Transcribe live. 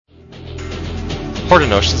Horde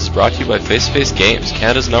Notions is brought to you by Face-to-Face Games,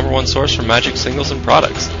 Canada's #1 source for Magic singles and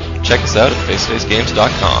products. Check us out at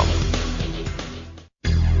facefacegames.com.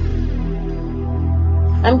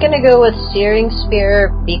 I'm gonna go with Searing Spear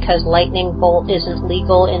because Lightning Bolt isn't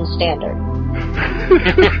legal in Standard.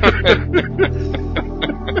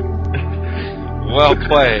 Well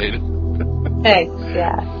played. Thanks,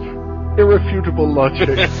 yeah. Irrefutable logic.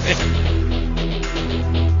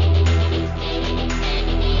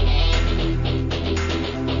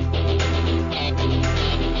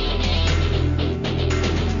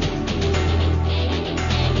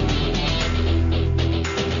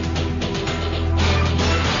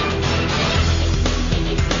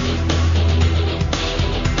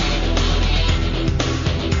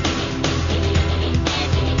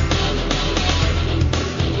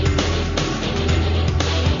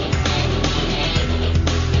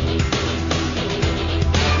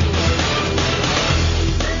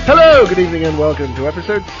 Hello, good evening and welcome to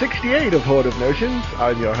episode 68 of Horde of Notions.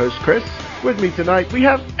 I'm your host Chris. With me tonight we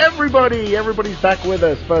have everybody. Everybody's back with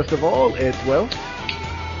us. First of all, it's Will.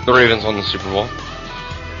 The Ravens won the Super Bowl.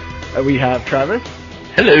 We have Travis.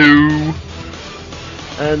 Hello.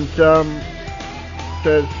 And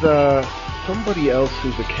there's somebody else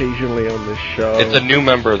who's occasionally on this show. It's a new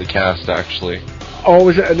member of the cast, actually. Oh,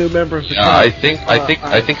 is it a new member of the cast?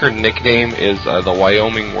 I think her nickname is the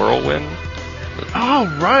Wyoming Whirlwind. Oh,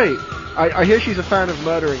 right. I hear she's a fan of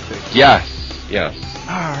murdering things. Yes.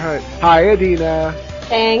 Alright. Hi, Adina.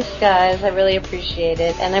 Thanks, guys. I really appreciate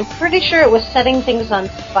it. And I'm pretty sure it was setting things on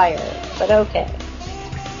fire, but okay.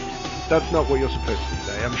 That's not what you're supposed to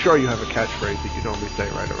say. I'm sure you have a catchphrase that you normally say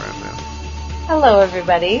right around now. Hello,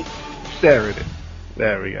 everybody. There it is.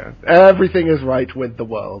 There we go. Everything is right with the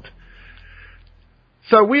world.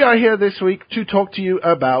 So we are here this week to talk to you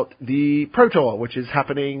about the Pro Tour, which is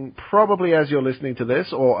happening probably as you're listening to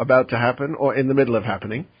this, or about to happen, or in the middle of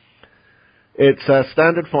happening. It's a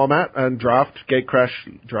standard format and draft, gatecrash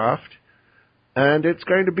draft, and it's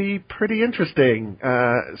going to be pretty interesting,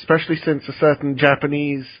 especially since a certain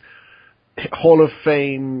Japanese Hall of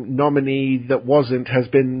Fame nominee that wasn't has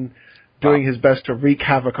been doing his best to wreak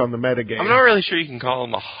havoc on the metagame. I'm not really sure you can call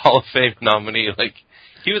him a Hall of Fame nominee.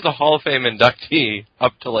 He was a Hall of Fame inductee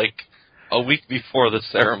up to, a week before the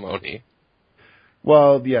ceremony.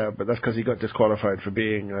 Well, yeah, but that's because he got disqualified for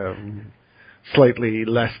being slightly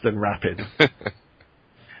less than rapid.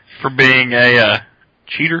 For being a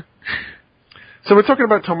cheater? So we're talking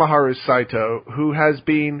about Tomoharu Saito, who has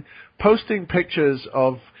been posting pictures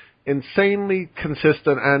of insanely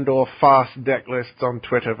consistent and or fast deck lists on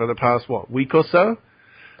Twitter for the past, week or so?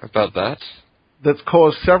 About that? That's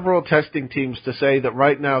caused several testing teams to say that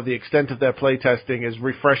right now the extent of their play testing is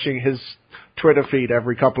refreshing his Twitter feed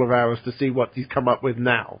every couple of hours to see what he's come up with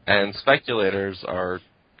now. And speculators are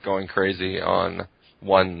going crazy on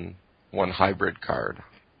one hybrid card.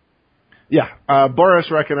 Yeah, Boris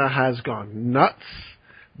Reckoner has gone nuts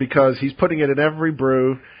because he's putting it in every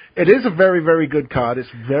brew. It is a very, very good card. It's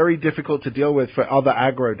very difficult to deal with for other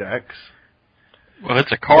aggro decks. Well,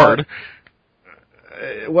 it's a card.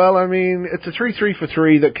 Well, I mean, it's a 3/3 for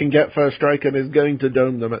 3 that can get first strike and is going to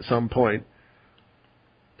dome them at some point.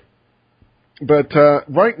 But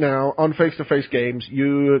right now, on face-to-face games,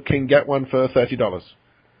 you can get one for $30.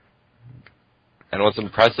 And what's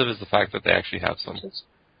impressive is the fact that they actually have some.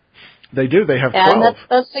 They do. They have 12. And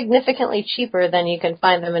that's significantly cheaper than you can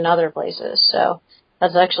find them in other places, so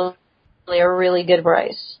that's actually a really good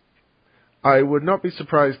price. I would not be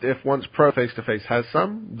surprised if once Pro Face-to-Face has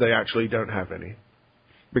some, they actually don't have any.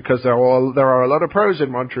 Because there are a lot of pros in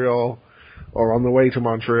Montreal, or on the way to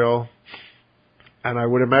Montreal, and I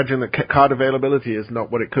would imagine that card availability is not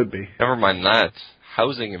what it could be. Never mind that.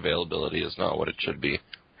 Housing availability is not what it should be.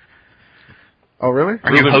 Oh, really?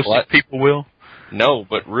 Are you hosting people, Will? No,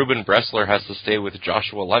 but Ruben Bressler has to stay with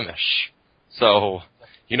Joshua Lemish. So,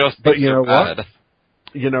 but you know bad. what?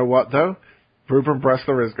 You know what, though? Ruben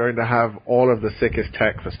Bressler is going to have all of the sickest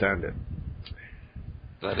tech for Standard.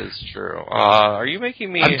 That is true. Are you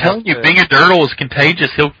making me... I'm telling you, being a Dirtle is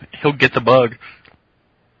contagious. He'll get the bug.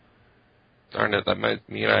 Darn it, that might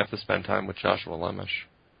mean I have to spend time with Joshua Lemish.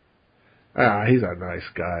 He's a nice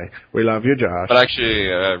guy. We love you, Josh. But actually,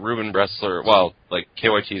 Ruben Bressler...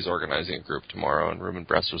 KYT is organizing a group tomorrow, and Ruben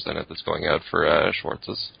Bressler's in it that's going out for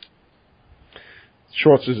Schwartz's.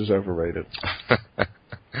 Schwartz's is overrated.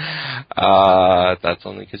 That's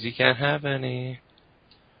only because you can't have any.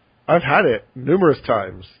 I've had it numerous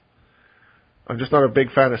times. I'm just not a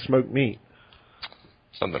big fan of smoked meat.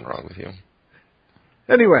 Something wrong with you.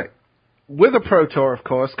 Anyway, with a Pro Tour, of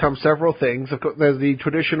course, come several things. Of course, there's the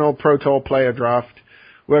traditional Pro Tour player draft,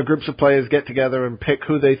 where groups of players get together and pick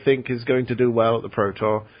who they think is going to do well at the Pro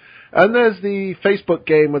Tour. And there's the Facebook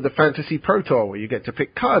game with the Fantasy Pro Tour, where you get to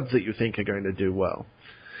pick cards that you think are going to do well.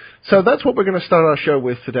 So that's what we're going to start our show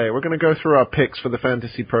with today. We're going to go through our picks for the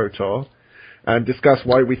Fantasy Pro Tour and discuss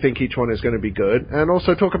why we think each one is going to be good, and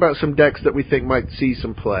also talk about some decks that we think might see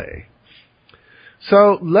some play.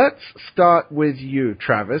 So let's start with you,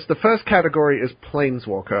 Travis. The first category is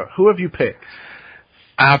Planeswalker. Who have you picked?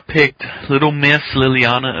 I picked Little Miss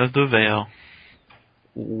Liliana of the Veil.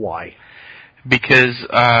 Why? Because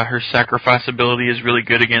her sacrifice ability is really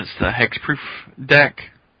good against the hexproof deck,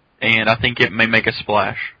 and I think it may make a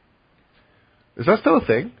splash. Is that still a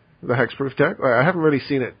thing, the hexproof deck? I haven't really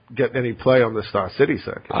seen it get any play on the Star City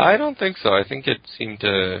circuit. I don't think so. I think it seemed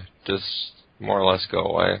to just more or less go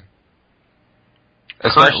away.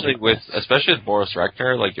 Especially with Boris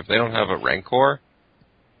Rekner, like if they don't have a Rancor,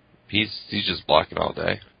 he's just blocking all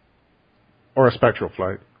day. Or a Spectral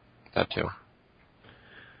Flight. That too.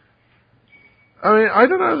 I mean, I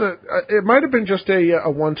don't know that it might have been just a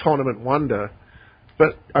one tournament wonder,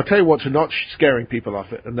 but I'll tell you what's not scaring people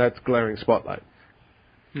off it, and that's Glaring Spotlight.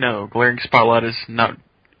 No, Glaring Spotlight is not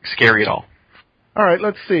scary at all. All right,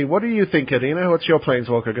 let's see. What do you think, Adina? What's your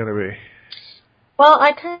Planeswalker going to be? Well,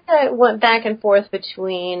 I kind of went back and forth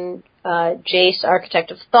between Jace, Architect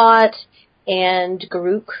of Thought, and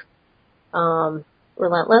Garruk,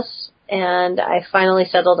 Relentless. And I finally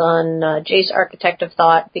settled on Jace, Architect of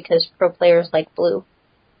Thought, because pro players like blue.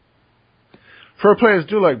 Pro players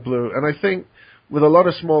do like blue, and I think with a lot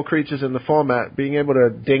of small creatures in the format, being able to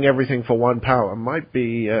ding everything for 1 power might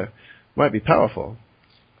be powerful.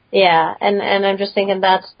 Yeah, and I'm just thinking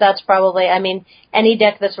that's probably, I mean, any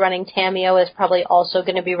deck that's running Tamiyo is probably also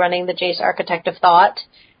going to be running the Jace, Architect of Thought.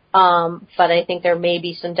 But I think there may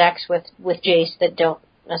be some decks with Jace that don't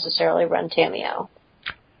necessarily run Tamiyo.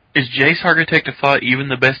 Is Jace Architect of Thought even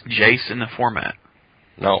the best Jace in the format?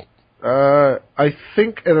 No. I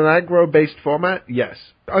think in an aggro-based format, yes.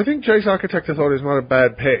 I think Jace Architect of Thought is not a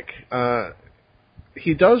bad pick.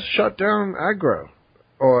 He does shut down aggro,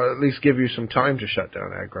 or at least give you some time to shut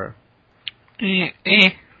down aggro. I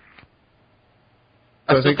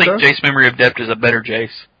still think so? Jace Memory of Depth is a better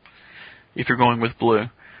Jace, if you're going with blue.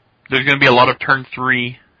 There's going to be a lot of turn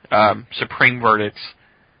 3 Supreme Verdicts,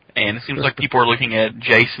 and it seems like people are looking at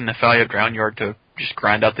Jace and Nephalia Drownyard to just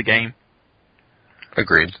grind out the game.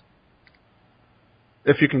 Agreed.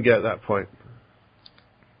 If you can get at that point.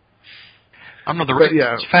 I don't know, the rate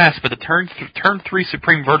is fast, but the turn 3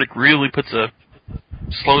 Supreme Verdict really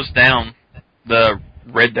slows down the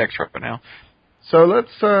red decks right now. So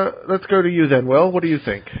let's go to you then, Will. What do you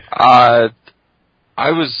think? I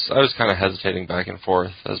was kind of hesitating back and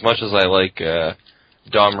forth. As much as I like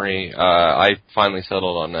Domri, I finally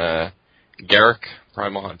settled on Garruk,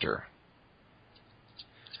 Primal Hunter.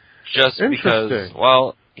 Just because,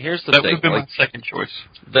 well, here's the thing. That would have been my second choice.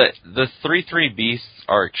 The 3/3 beasts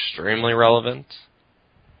are extremely relevant.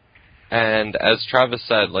 And as Travis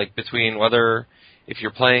said, like between whether if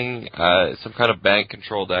you're playing some kind of bank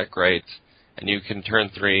control deck, right, and you can turn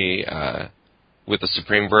 3 with the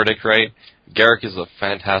Supreme Verdict, right, Garruk is a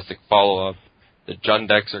fantastic follow-up. The Jund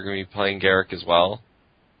decks are going to be playing Garruk as well.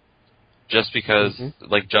 Just because,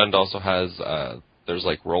 like, Jund also has, there's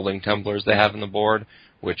like rolling Templars they have in the board,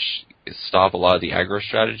 which stop a lot of the aggro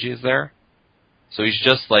strategies there. So he's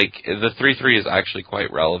just like, the 3/3 is actually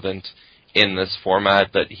quite relevant in this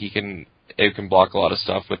format, that it can block a lot of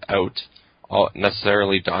stuff without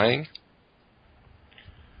necessarily dying.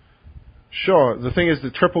 Sure. The thing is, the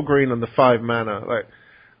triple green and the 5 mana, like,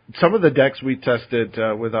 some of the decks we tested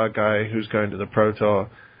with our guy who's going to the Pro Tour,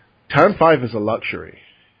 turn 5 is a luxury.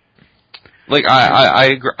 Like,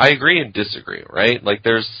 I agree and disagree, right? Like,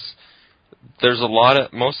 there's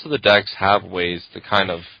most of the decks have ways to kind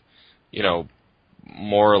of,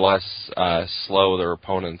 more or less slow their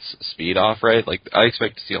opponent's speed off, right? Like, I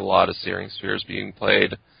expect to see a lot of Searing Spheres being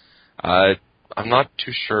played. I'm not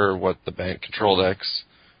too sure what the bank control decks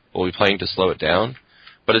will be playing to slow it down,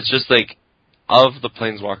 but it's just like, of the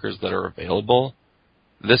Planeswalkers that are available,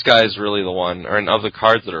 this guy is really the one, or of the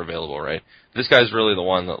cards that are available, right? This guy's really the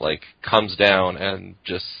one that, like, comes down and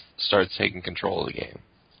just starts taking control of the game.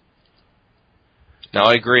 Now,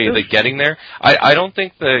 I agree that getting there, I don't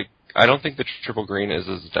think the triple green is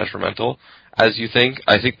as detrimental as you think.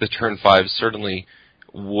 I think the turn 5 certainly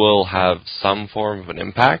will have some form of an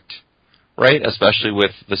impact, right? Especially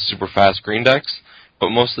with the super fast green decks. But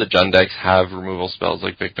most of the Jund decks have removal spells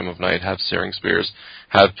like Victim of Night, have Searing Spears,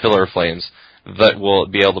 have Pillar of Flames that will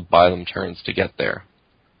be able to buy them turns to get there.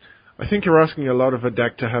 I think you're asking a lot of a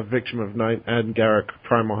deck to have Victim of Night and Garruk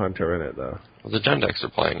Primal Hunter in it, though. Well, the Jund decks are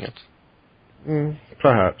playing it.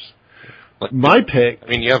 Perhaps. Like, My pick... I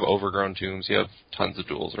mean, you have overgrown tombs, you have tons of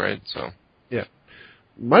duels, right? So Yeah.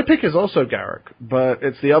 My pick is also Garruk, but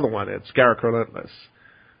it's the other one. It's Garruk Relentless.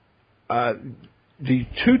 The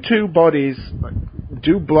 2/2 bodies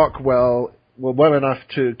do block well enough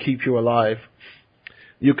to keep you alive.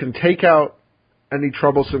 You can take out any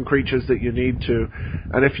troublesome creatures that you need to,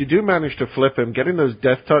 and if you do manage to flip him, getting those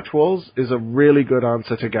Death Touch walls is a really good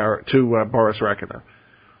answer to Boris Reckoner.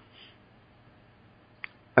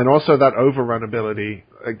 And also that overrun ability,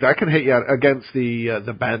 that can hit you against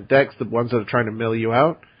the bad decks, the ones that are trying to mill you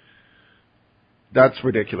out. That's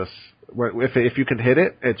ridiculous. If you can hit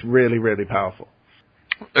it, it's really, really powerful.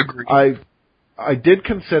 Agreed. I did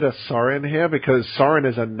consider Sorin here because Sorin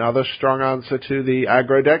is another strong answer to the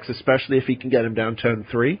aggro decks, especially if he can get him down turn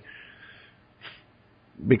 3.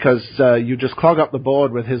 Because you just clog up the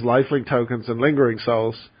board with his lifelink tokens and lingering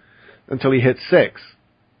souls until he hits 6.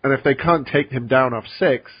 And if they can't take him down off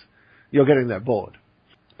 6, you're getting their board.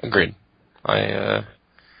 agreed. I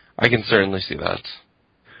can certainly see that.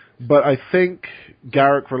 But I think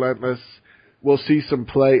Garruk Relentless will see some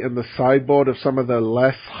play in the sideboard of some of the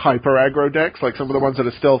less hyper aggro decks, like some of the ones that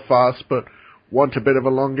are still fast but want a bit of a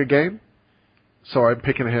longer game. So I'm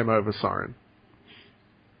picking him over Sorin.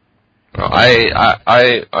 Well,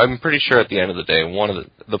 I'm pretty sure at the end of the day, one of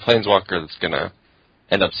the Planeswalker that's going to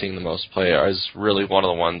end up seeing the most play is really one of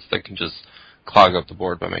the ones that can just clog up the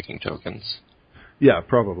board by making tokens. Yeah,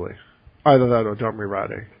 probably. Either that or Domri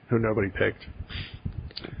Rade, who nobody picked.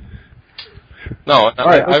 No,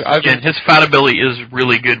 Again, his fight ability is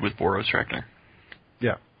really good with Boros Reckoner.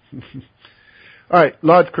 Yeah. Alright,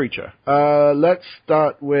 large creature. Let's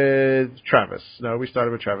start with Travis. No, we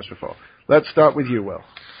started with Travis before. Let's start with you, Will.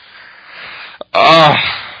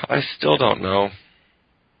 I still don't know.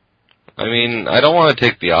 I mean, I don't want to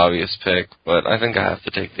take the obvious pick, but I think I have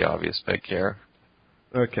to take the obvious pick here.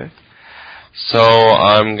 Okay. So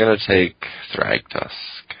I'm going to take Thragtusk.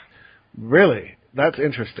 Really? That's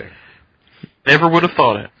interesting. Never would have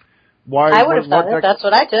thought it. Why? I would have thought it. That's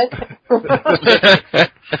what I took.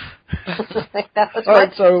 That was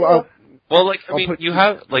Alright, so... well, like, I mean, you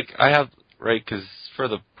have, like, I have, right, because for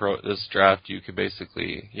this draft, you could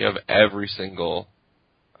basically, you have every single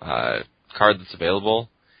card that's available,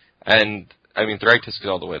 and, I mean, Thragtusk is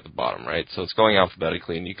all the way at the bottom, right, so it's going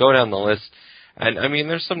alphabetically, and you go down the list, and, I mean,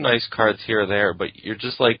 there's some nice cards here or there, but you're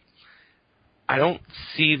just like, I don't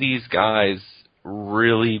see these guys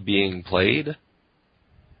really being played.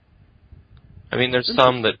 I mean, there's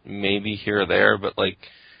some that maybe here or there, but, like,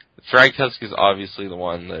 Thragtusk is obviously the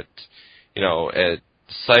one that, you know,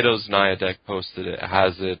 Saito's Naya deck posted it,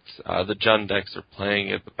 has it, the Jund decks are playing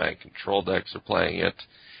it, the bank control decks are playing it.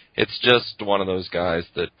 It's just one of those guys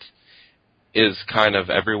that is kind of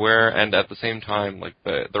everywhere, and at the same time, like,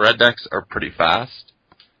 the red decks are pretty fast,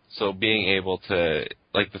 so being able to,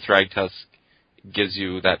 like, the Thragtusk gives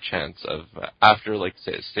you that chance of, after, like,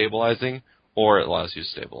 say, stabilizing, or it allows you to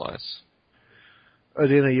stabilize.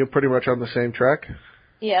 Adina, you're pretty much on the same track?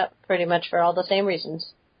 Yeah, pretty much for all the same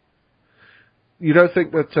reasons. You don't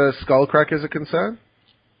think that Skullcrack is a concern?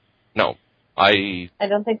 No. I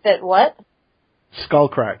don't think that what?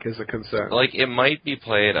 Skullcrack is a concern. Like, it might be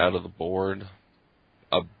played out of the board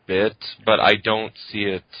a bit, but I don't see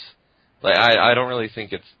it. Like, I don't really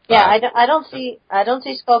think it's. Yeah, I don't see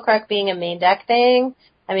Skullcrack being a main deck thing.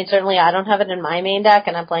 I mean, certainly I don't have it in my main deck,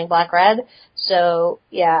 and I'm playing black-red. So,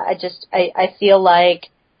 yeah, I feel like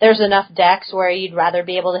there's enough decks where you'd rather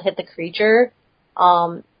be able to hit the creature.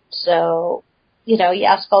 So, you know,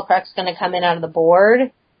 yeah, Skullcrack's going to come in out of the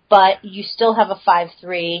board, but you still have a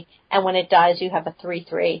 5/3, and when it dies, you have a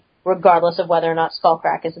 3/3, regardless of whether or not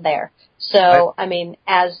Skullcrack is there. So, I mean,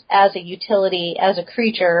 as a utility, as a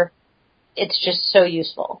creature, it's just so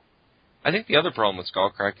useful. I think the other problem with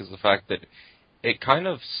Skullcrack is the fact that it kind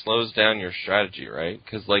of slows down your strategy, right?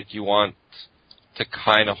 Because, like, you want to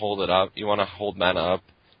kind of hold it up. You want to hold mana up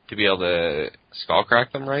to be able to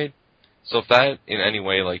Skullcrack them, right? So if that in any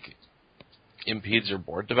way, like, impedes your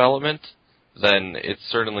board development, then it's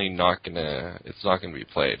certainly not gonna be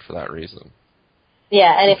played for that reason.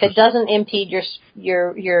 Yeah, and if it doesn't impede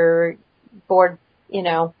your board, you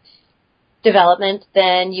know, development,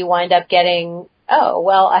 then you wind up getting, oh,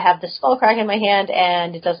 well, I have the Skullcrack in my hand,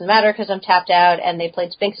 and it doesn't matter because I'm tapped out, and they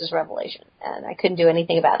played Sphinx's Revelation, and I couldn't do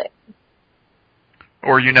anything about it.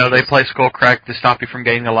 Or, you know, they play Skullcrack to stop you from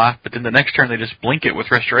gaining a life, but then the next turn they just blink it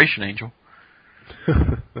with Restoration Angel.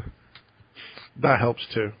 That helps,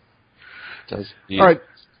 too. Yeah. All right,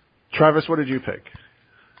 Travis, what did you pick?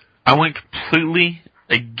 I went completely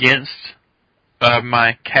against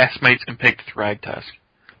my castmates and picked Thragtusk.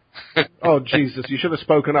 Oh, Jesus, you should have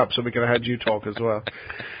spoken up so we could have had you talk as well.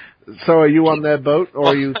 So are you on their boat, or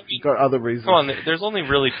are you got other reasons? Come on, there's only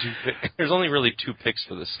really two picks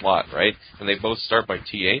for this slot, right? And they both start by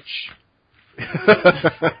TH.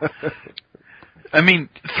 I mean,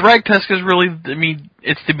 Thragtusk is really,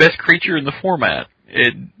 it's the best creature in the format.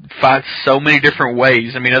 It fights so many different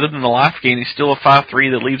ways. I mean, other than the life gain, he's still a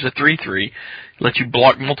 5/3 that leaves a 3/3. Lets you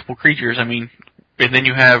block multiple creatures. I mean, and then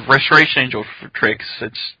you have Restoration Angel for tricks.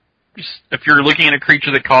 It's just, if you're looking at a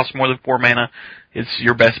creature that costs more than 4 mana, it's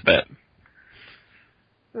your best bet.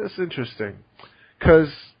 That's interesting. Because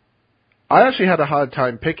I actually had a hard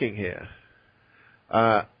time picking here.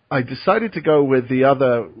 I decided to go with the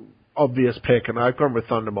other obvious pick, and I've gone with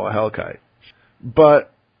Thundermaw Hellkite.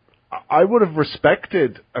 But I would have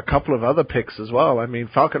respected a couple of other picks as well. I mean,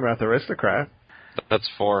 Falconwrath Aristocrat. That's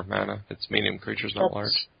 4 mana. It's medium creatures, not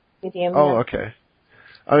large. Medium, oh, okay.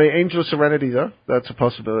 I mean, Angel of Serenity, though, that's a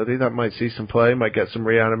possibility. That might see some play, might get some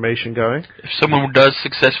reanimation going. If someone does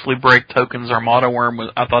successfully break tokens, Armada Worm,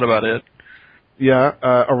 I thought about it. Yeah,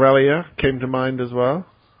 Aurelia came to mind as well.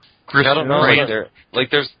 I don't know.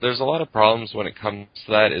 There's a lot of problems when it comes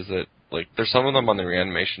to that. Is that there's some of them on the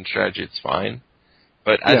reanimation strategy, it's fine,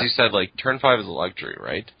 but as you said, turn 5 is a luxury,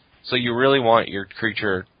 right? So you really want your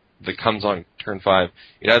creature that comes on turn 5.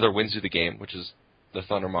 It either wins you the game, which is the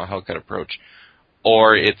Thundermaw Hellkite approach,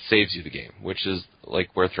 or it saves you the game, which is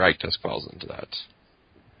where Thragtusk falls into that.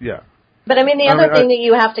 Yeah. But I mean, the other thing that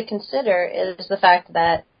you have to consider is the fact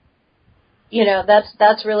that,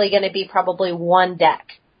 that's really going to be probably one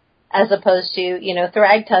deck, as opposed to,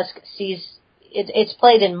 Thragtusk sees, it's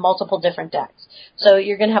played in multiple different decks. So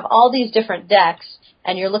you're going to have all these different decks,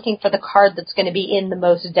 and you're looking for the card that's going to be in the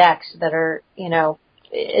most decks that are,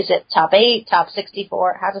 is it top 8, top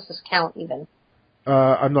 64? How does this count even?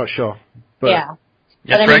 I'm not sure. But yeah.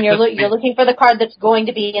 But I mean, you're looking for the card that's going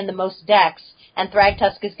to be in the most decks, and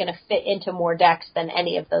Thragtusk is going to fit into more decks than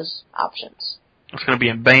any of those options. It's going to be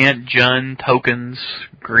in Bant, Jund, tokens,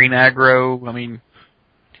 green aggro. I mean,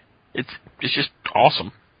 it's just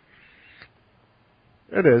awesome.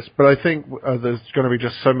 It is, but I think there's going to be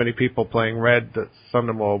just so many people playing red that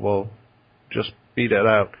Thundermaw will just beat it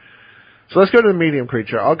out. So let's go to the medium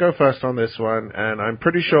creature. I'll go first on this one, and I'm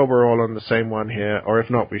pretty sure we're all on the same one here, or if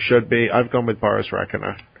not, we should be. I've gone with Boros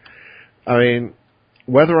Reckoner. I mean,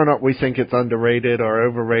 whether or not we think it's underrated or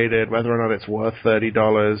overrated, whether or not it's worth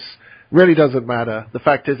 $30, really doesn't matter. The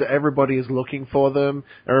fact is that everybody is looking for them,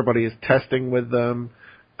 everybody is testing with them,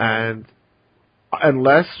 and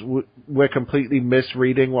unless we're completely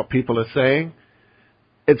misreading what people are saying,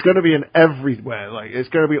 it's going to be in everywhere. It's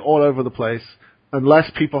going to be all over the place.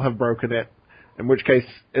 Unless people have broken it, in which case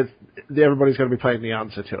everybody's going to be playing the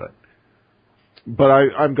answer to it. But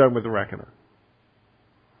I'm going with the Reckoner.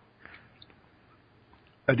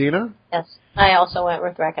 Adina? Yes, I also went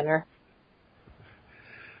with Reckoner.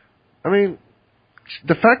 I mean,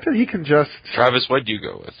 the fact that he can just... Travis, what'd you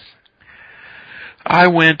go with? I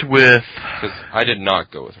went with... Because I did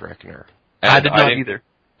not go with Reckoner. I did not either.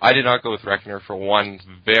 I did not go with Reckoner for one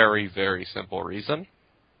very, very simple reason.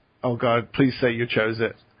 Oh, God, please say you chose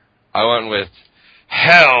it. I went with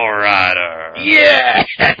Hellrider. Yeah!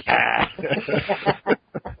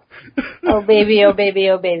 Oh, baby, oh,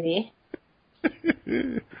 baby, oh, baby.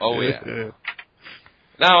 Oh, yeah.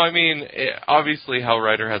 Now, I mean, obviously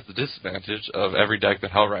Hellrider has the disadvantage of every deck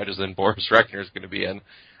that Hellrider's in, Boros Reckoner is going to be in,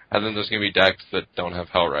 and then there's going to be decks that don't have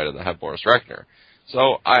Hellrider that have Boros Reckoner.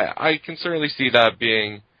 So I can certainly see that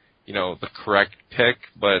being, the correct pick,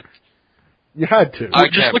 but... You had to. I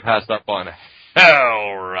can't pass up on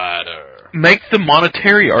Hellrider. Make the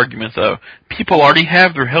monetary argument, though. People already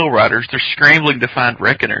have their Hellriders. They're scrambling to find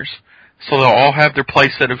Reckoners. So they'll all have their play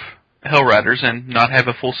set of Hellriders and not have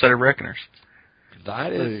a full set of Reckoners.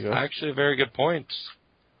 That is actually a very good point.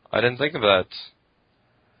 I didn't think of that.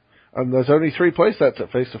 And there's only 3 play sets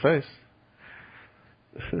at face-to-face.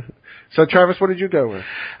 So, Travis, what did you go with?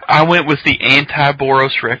 I went with the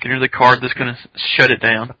anti-Boros Reckoner, the card that's going to shut it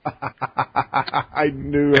down. I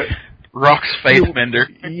knew it. Rock's Faithbender.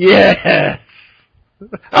 Yes!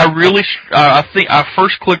 I think I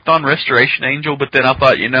first clicked on Restoration Angel, but then I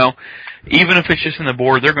thought, even if it's just in the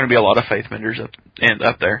board, there are going to be a lot of Faithbenders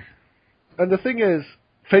up there. And the thing is,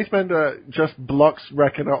 Faithbender just blocks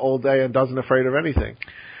Reckoner all day and doesn't afraid of anything.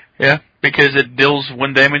 Yeah, because it deals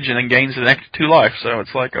 1 damage and then gains an extra 2 life, so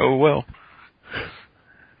it's like, oh well.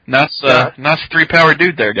 Nice 3-power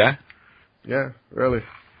dude there, guy. Yeah, really.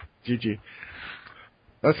 GG.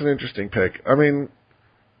 That's an interesting pick. I mean,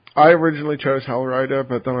 I originally chose Hellrider,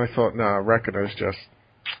 but then I thought, Reckoner's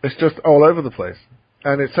it's just all over the place.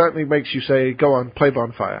 And it certainly makes you say, go on, play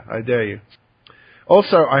Bonfire, I dare you.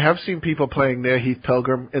 Also, I have seen people playing near Heath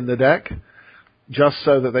Pilgrim in the deck, just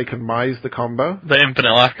so that they can mise the combo. The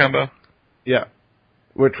infinite life combo. Yeah,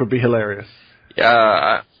 which would be hilarious.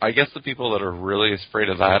 Yeah, I guess the people that are really afraid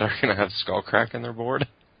of that are going to have Skullcrack in their board.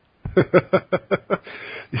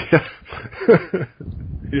 Yeah.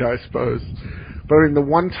 Yeah, I suppose. But I mean, the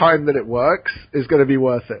one time that it works is going to be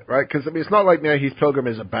worth it, right? Because I mean, it's not like now Heath Pilgrim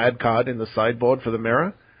is a bad card in the sideboard for the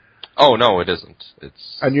mirror. Oh, no, it isn't.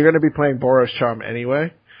 And you're going to be playing Boros Charm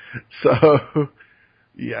anyway. So,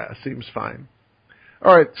 yeah, seems fine.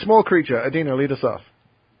 All right, small creature. Adina, lead us off.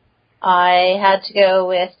 I had to go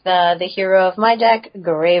with the hero of my deck,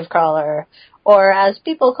 Gravecrawler, or as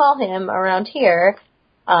people call him around here,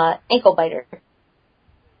 Ankle Biter.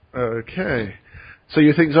 Okay. So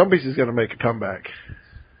you think Zombies is going to make a comeback?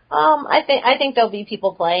 I think there'll be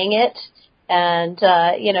people playing it, and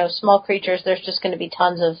small creatures. There's just going to be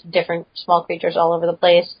tons of different small creatures all over the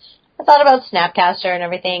place. I thought about Snapcaster and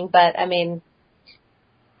everything, but I mean,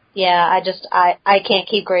 yeah, I can't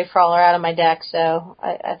keep Gravecrawler out of my deck, so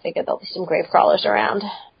I figured there'll be some Gravecrawlers around.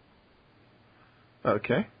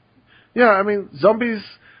 Okay. Yeah, I mean, Zombies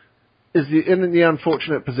is in the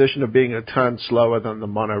unfortunate position of being a turn slower than the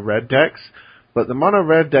mono red decks, but the mono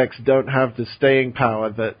red decks don't have the staying power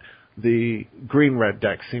that the green red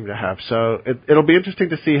decks seem to have. So it'll be interesting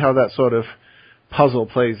to see how that sort of puzzle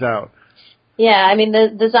plays out. Yeah, I mean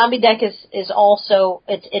the zombie deck is also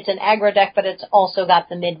it's an aggro deck, but it's also got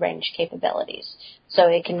the mid range capabilities. So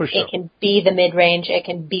it can For sure. it can be the mid range, it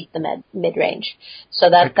can beat the mid range. So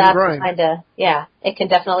that's kind of it can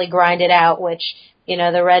definitely grind it out. Which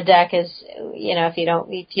the red deck is if you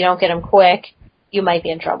don't get them quick, you might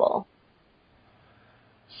be in trouble.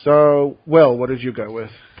 So, Will, what did you go with?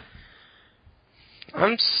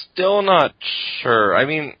 I'm still not sure. I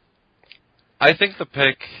mean, I think the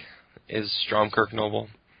pick is Stromkirk Noble.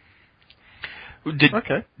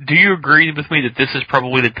 Okay. Do you agree with me that this is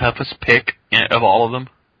probably the toughest pick of all of them?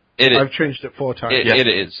 I've changed it 4 times. It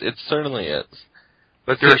is. It certainly is.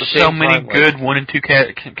 But there are so many good 1 and 2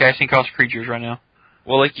 casting cost creatures right now.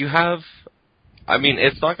 Well, like you have, I mean,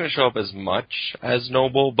 it's not going to show up as much as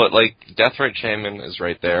Noble, but like Deathrite Shaman is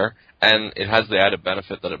right there, and it has the added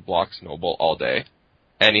benefit that it blocks Noble all day,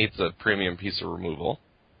 and it's a premium piece of removal.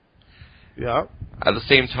 Yeah. At the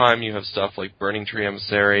same time, you have stuff like Burning Tree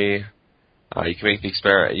Emissary.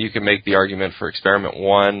 You can make the argument for Experiment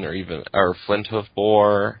 1, or Flinthoof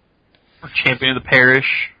Boar, or Champion of the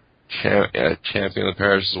Parish. Champion of the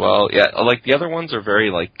Parish as well. Yeah, like the other ones are very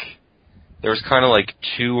like. There's kind of like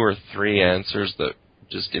 2 or 3 answers that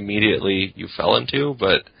just immediately you fell into,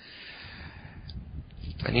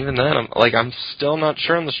 and even then, I'm still not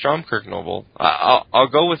sure on the Stromkirk Noble. I'll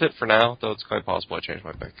go with it for now, though it's quite possible I change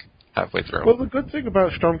my pick halfway through. Well, the good thing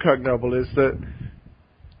about Stromkirk Noble is that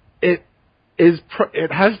it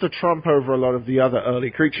has the trump over a lot of the other early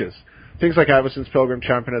creatures. Things like Avacyn's Pilgrim,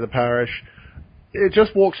 Champion of the Parish. It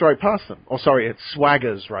just walks right past them. Or sorry, it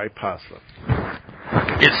swaggers right past them.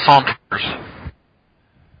 It saunters.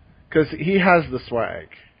 Because he has the swag.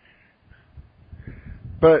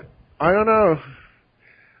 But, I don't know.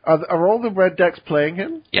 Are all the red decks playing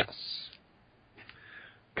him? Yes.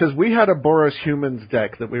 Because we had a Boros Humans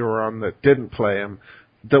deck that we were on that didn't play him,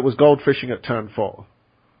 that was goldfishing at turn 4.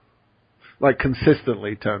 Like,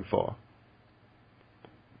 consistently turn 4.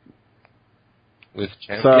 With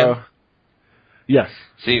Champion? So, yes.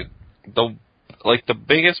 See, the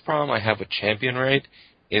biggest problem I have with Champion, right,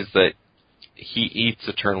 is that he eats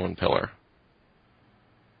a turn 1 pillar.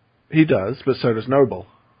 He does, but so does Noble.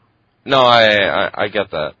 No, I get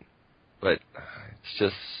that. But it's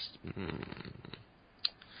just...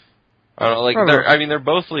 I don't know, like,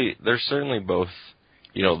 they're certainly both,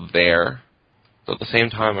 there. But at the same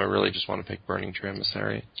time, I really just want to pick Burning Tree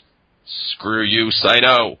Emissary. Screw you,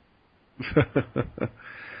 Saito!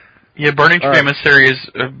 Yeah, Burning Tree Emissary is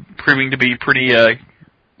proving to be pretty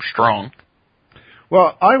strong.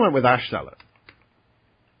 Well, I went with Ash Zealot.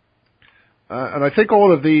 And I think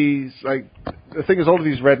all of these, the thing is all of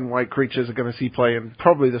these red and white creatures are going to see play in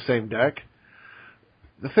probably the same deck.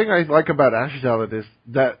 The thing I like about Ash Zealot is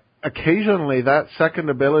that occasionally that second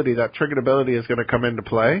ability, that triggered ability is going to come into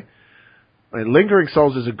play. I mean, Lingering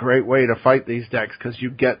Souls is a great way to fight these decks because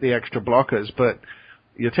you get the extra blockers, but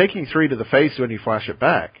you're taking 3 to the face when you flash it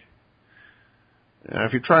back.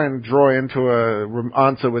 If you try and draw into a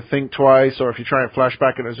answer with Think Twice, or if you try and flash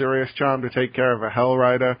back an Azurius Charm to take care of a Hell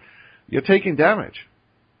Rider, you're taking damage.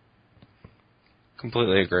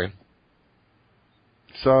 Completely agree.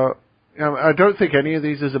 So, I don't think any of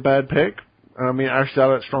these is a bad pick. I mean, Ash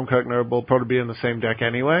Zealot, Stromkirk Noble will probably be in the same deck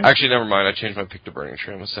anyway. Actually, never mind. I changed my pick to Burning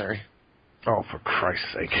Tree Emissary. Oh, for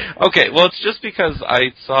Christ's sake. Okay, well, it's just because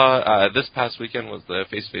I saw, this past weekend was the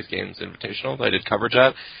Face-to-Face Games Invitational that I did coverage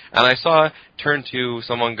at, and I saw turn 2,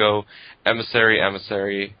 someone go, Emissary,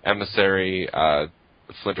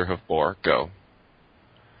 Flinterhoof Boar, go.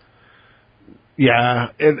 Yeah,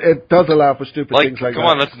 it does allow for stupid things like that. Come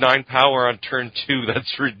on, that's 9 power on turn 2,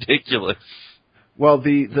 that's ridiculous. Well,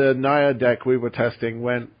 the Naya deck we were testing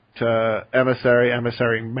went to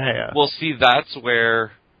Emissary, Maya. Well, see, that's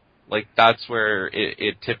where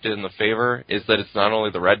it tipped in the favor, is that it's not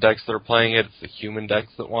only the red decks that are playing it, it's the human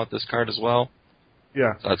decks that want this card as well.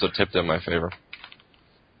 Yeah. So that's what tipped in my favor.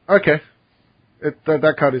 Okay.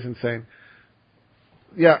 That card is insane.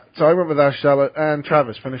 Yeah, so I went with Ashella, and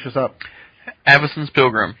Travis, finish us up. Avacyn's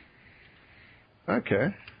Pilgrim.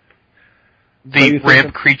 Okay. The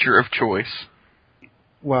ramp creature of choice.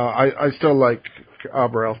 Well, I still like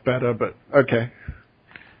Arbor Elf better, but okay.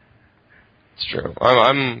 It's true.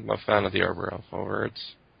 I'm a fan of the Arbor Elf over it.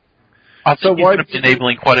 I think he's going to be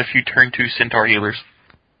enabling quite a few turn 2 Centaur healers.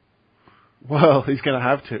 Well, he's going to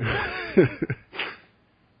have to.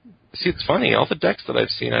 See, it's funny. All the decks that I've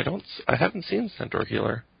seen, I haven't seen Centaur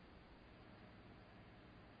healer.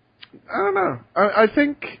 I don't know. I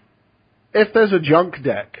think if there's a junk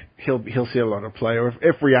deck, he'll see a lot of play. Or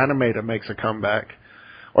if Reanimator makes a comeback,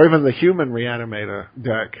 or even the human Reanimator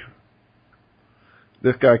deck,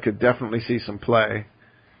 this guy could definitely see some play.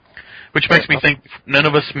 Which makes me think none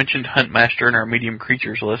of us mentioned Huntmaster in our medium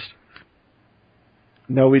creatures list.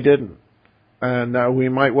 No, we didn't. And we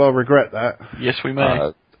might well regret that. Yes, we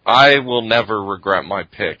may. I will never regret my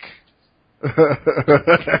pick.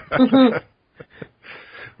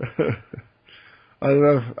 I don't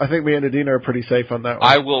know. I think me and Adina are pretty safe on that one.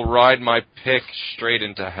 I will ride my pick straight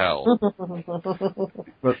into hell.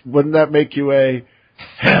 But wouldn't that make you a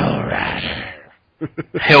Hell Rider?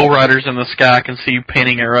 Hell Riders in the sky. I can see you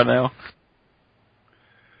painting it right now.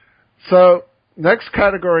 So, next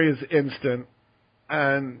category is instant,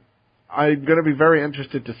 and I'm going to be very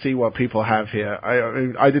interested to see what people have here.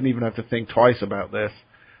 I didn't even have to think twice about this,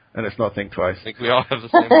 and it's not think twice. I think we all have the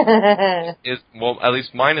same. Well, at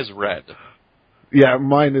least mine is red. Yeah,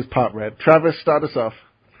 mine is pot red. Travis, start us off.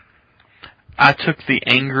 I took the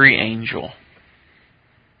Angry Angel.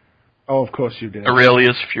 Oh, of course you did.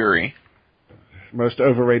 Aurelia's Fury. Most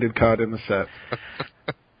overrated card in the set.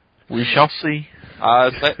 We shall see.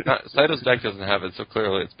 Saito's deck doesn't have it, so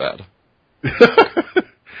clearly it's bad.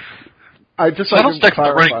 Saito's deck's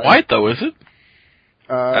not running white, though, is it?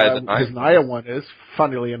 His Naya one is,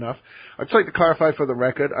 funnily enough. I'd just like to clarify for the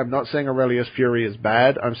record, I'm not saying Aurelia's Fury is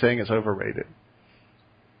bad, I'm saying it's overrated.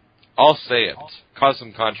 I'll say it. Cause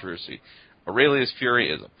some controversy. Aurelia's Fury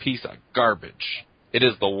is a piece of garbage. It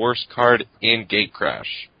is the worst card in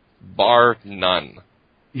Gatecrash. Bar none.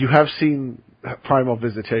 You have seen Primal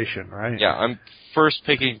Visitation, right? Yeah, I'm first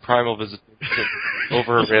picking Primal Visitation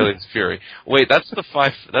over Aurelia's Fury. Wait, that's the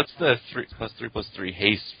 3/3/3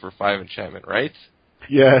 haste for 5 enchantment, right?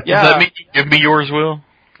 Yeah. Does that mean you give me yours, Will?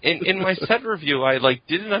 In my set review, I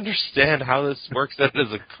didn't understand how this works out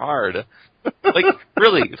as a card.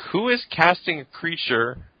 Really, who is casting a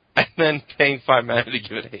creature and then paying 5 mana to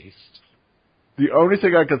give it haste? The only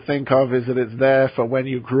thing I could think of is that it's there for when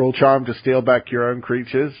you Cruel Charm to steal back your own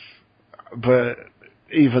creatures. But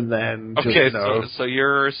even then, so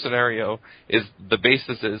your scenario is, the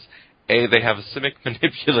basis is, A, they have a Simic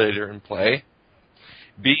Manipulator in play.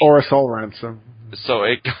 B, or a Soul Ransom.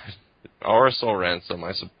 Or a Soul Ransom,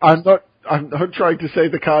 I suppose. I'm not trying to say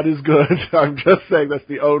the card is good. I'm just saying that's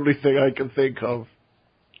the only thing I can think of.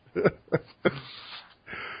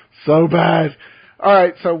 So bad.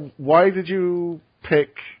 Alright, so why did you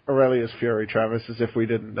pick Aurelia's Fury, Travis, as if we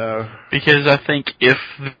didn't know? Because I think if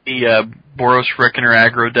the Boros Reckoner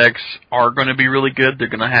aggro decks are going to be really good, they're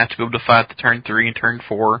going to have to be able to fight the turn 3 and turn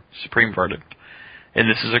 4 Supreme Verdict. And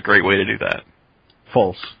this is a great way to do that.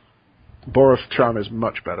 False. Boros Charm is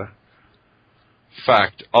much better.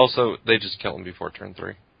 Fact. Also, they just kill him before turn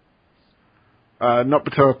 3. Not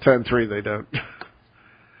before turn 3, they don't.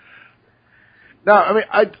 No, I mean,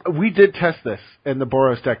 we did test this in the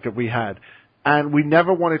Boros deck that we had, and we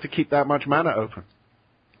never wanted to keep that much mana open.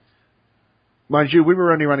 Mind you, we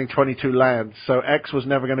were only running 22 lands, so X was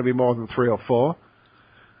never going to be more than 3 or 4.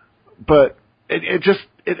 But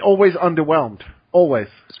it always underwhelmed. Always.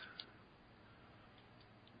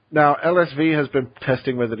 Now, LSV has been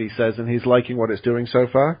testing with it, he says, and he's liking what it's doing so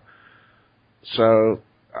far. So,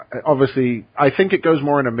 obviously, I think it goes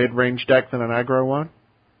more in a mid-range deck than an aggro one.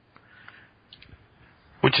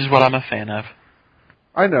 Which is what I'm a fan of.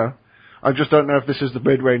 I know. I just don't know if this is the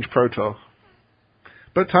mid-range Proto.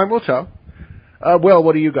 But time will tell. Will,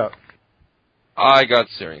 what do you got? I got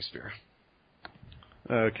Searing Spear.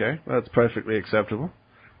 Okay, that's perfectly acceptable.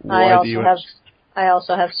 I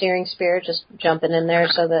also have Searing Spear just jumping in there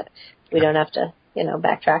so that we don't have to,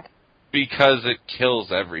 backtrack. Because it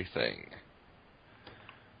kills everything.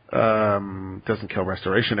 Doesn't kill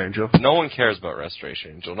Restoration Angel. No one cares about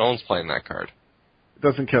Restoration Angel. No one's playing that card.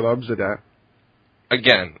 Doesn't kill Obsidat.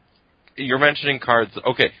 Again, you're mentioning cards.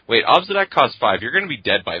 Okay, wait, Obsidat costs 5. You're going to be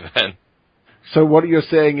dead by then. So what you're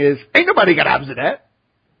saying is, ain't nobody got Obsidat.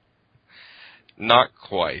 Not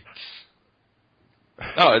quite.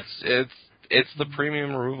 No, it's the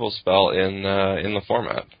premium removal spell in the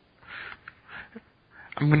format.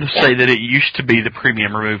 I'm going to say that it used to be the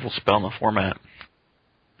premium removal spell in the format.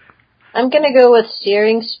 I'm going to go with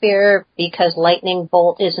Searing Spear because Lightning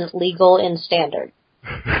Bolt isn't legal in Standard.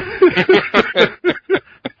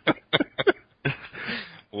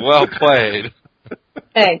 Well played.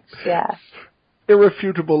 Thanks, yeah.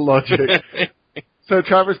 Irrefutable logic. So,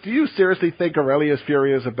 Travis, do you seriously think Aurelia's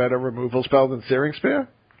Fury is a better removal spell than Searing Spear?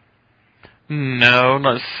 No,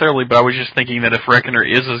 not necessarily, but I was just thinking that if Reckoner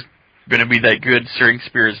is going to be that good, Searing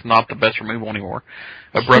Spear is not the best removal anymore.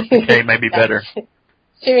 Abrupt Decay may be better.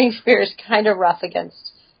 Searing Spear is kind of rough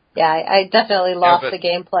against... Yeah, I definitely lost the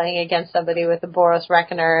game playing against somebody with the Boros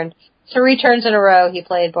Reckoner, and 3 turns in a row he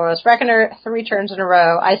played Boros Reckoner, 3 turns in a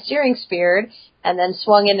row. I Searing Speared, and then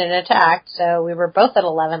swung in and attacked, so we were both at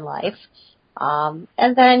 11 life. And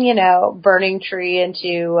then, Burning Tree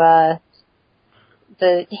into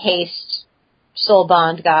the Haste Soul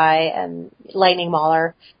Bond guy and Lightning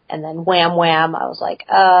Mauler, and then wham wham, I was like,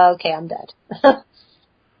 okay, I'm dead.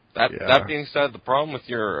 That being said, the problem with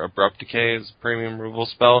your Abrupt Decay's premium removal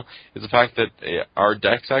spell is the fact that our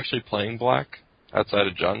deck's actually playing black outside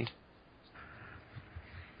of Jund.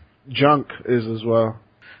 Junk is as well.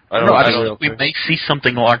 I think we may see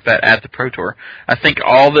something like that at the Pro Tour. I think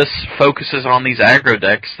all this focuses on these aggro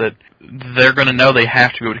decks that they're going to know they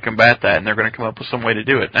have to be able to combat that, and they're going to come up with some way to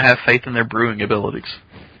do it. I have faith in their brewing abilities.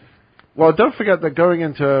 Well, don't forget that going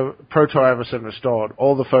into Pro Tour Everson Restored,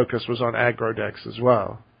 all the focus was on aggro decks as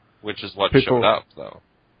well. Which is what showed up, though.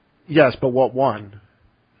 Yes, but what won?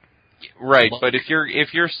 Right, but if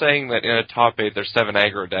you're saying that in a top 8 there's 7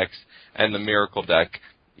 aggro decks and the Miracle deck,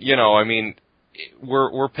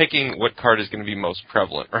 we're picking what card is going to be most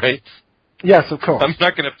prevalent, right? Yes, of course. I'm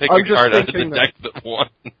not going to pick a card out of the deck that won.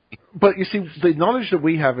 But you see, the knowledge that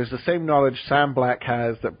we have is the same knowledge Sam Black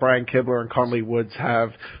has, that Brian Kibler and Conley Woods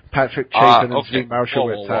have, Patrick Chapin and Steve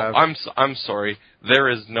Mauschewitz have. I'm sorry. There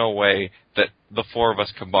is no way that the 4 of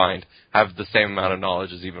us combined have the same amount of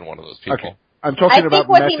knowledge as even one of those people. Okay. I'm talking about I think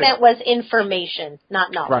what he meant was information,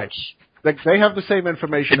 not knowledge. Right. They have the same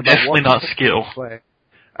information about definitely not skill. Play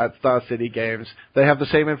at Star City Games. They have the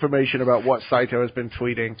same information about what Saito has been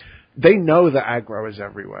tweeting. They know that aggro is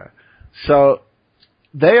everywhere. So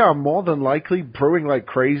they are more than likely brewing like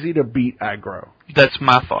crazy to beat aggro. That's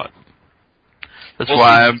my thought. That's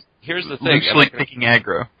why I'm here's the thing, picking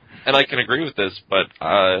aggro. And I can agree with this, but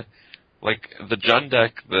the Jund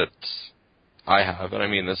deck that I have,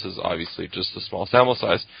 and this is obviously just a small sample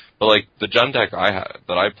size, but the Jund deck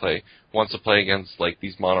that I play wants to play against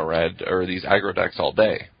these mono red or these aggro decks all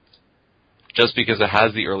day, just because it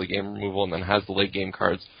has the early game removal and then has the late game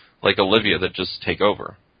cards like Olivia that just take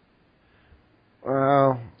over.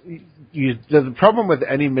 Well, the problem with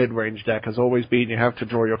any mid-range deck has always been you have to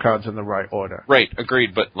draw your cards in the right order. Right,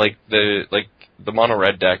 agreed. But the mono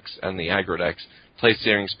red decks and the aggro decks play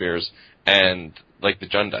Searing Spears, and the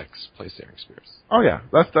Jund decks play Searing Spears. Oh yeah,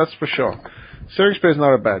 that's for sure. Searing Spear is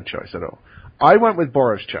not a bad choice at all. I went with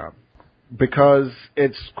Boros Charm because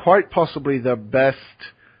it's quite possibly the best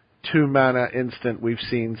 2-mana instant we've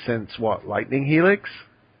seen since Lightning Helix.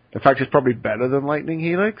 In fact, it's probably better than Lightning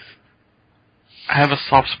Helix. I have a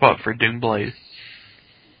soft spot for Doomblade.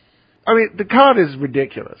 The card is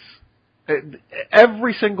ridiculous.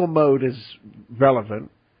 Every single mode is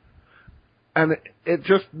relevant, and it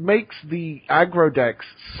just makes the aggro decks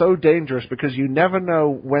so dangerous because you never know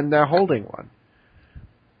when they're holding one.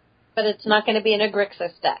 But it's not going to be in a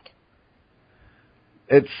Grixis deck.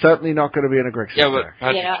 It's certainly not going to be in a Grixis deck.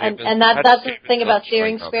 And that's the thing about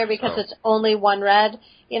Searing Spear, because it's only 1 red,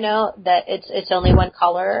 that it's only 1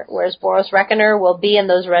 color, whereas Boros Reckoner will be in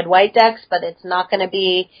those red-white decks, but it's not going to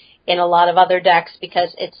be in a lot of other decks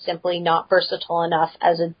because it's simply not versatile enough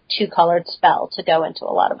as a 2-colored spell to go into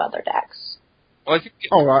a lot of other decks. Well,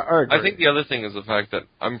 I agree. I think the other thing is the fact that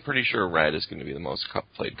I'm pretty sure red is going to be the most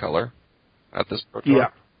played color at this Pro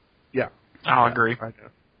Tour. Yeah. I'll agree.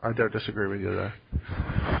 I don't disagree with you there.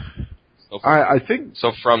 So I think...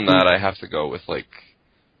 So from that, I have to go with,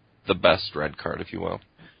 the best red card, if you will.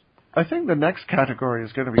 I think the next category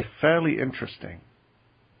is going to be fairly interesting.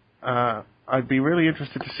 I'd be really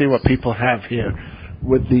interested to see what people have here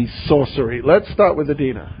with the sorcery. Let's start with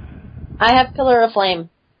Adina. I have Pillar of Flame.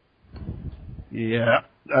 Yeah,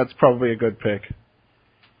 that's probably a good pick.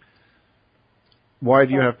 Why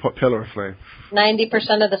do you have Pillar of Flame?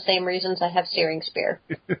 90% of the same reasons I have Searing Spear.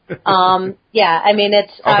 Yeah, I mean,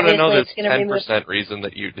 it's obviously it's going to be 10% reason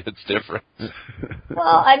that it's different.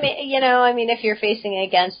 Well, I mean, if you're facing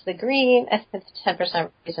against the green, it's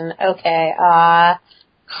 10% reason. Okay,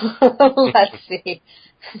 let's see.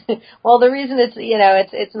 Well, the reason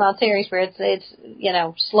it's not Searing Spear, it's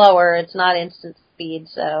slower, it's not instant speed,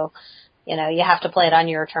 so, you have to play it on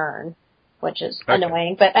your turn, which is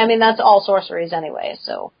annoying. But, I mean, that's all sorceries anyway,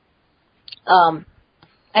 so, I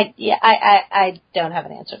don't have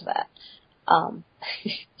an answer to that.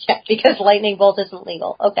 Yeah, because Lightning Bolt isn't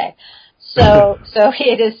legal. Okay. So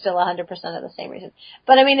it is still 100% of the same reason.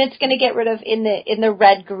 But I mean, it's going to get rid of, in the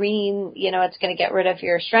red-green, it's going to get rid of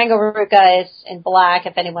your Strangleroot guys. In black,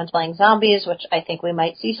 if anyone's playing zombies, which I think we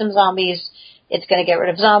might see some zombies, it's going to get rid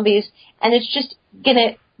of zombies. And it's just going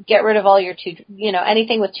to get rid of all your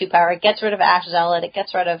anything with 2 power. It gets rid of Ash Zealot. It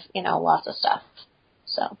gets rid of, lots of stuff.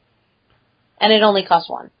 So. And it only costs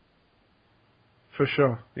 1. For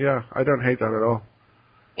sure. Yeah, I don't hate that at all.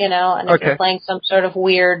 And if you're playing some sort of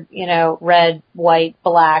weird, red, white,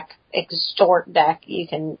 black extort deck, you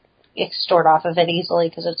can extort off of it easily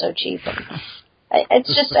because it's so cheap. And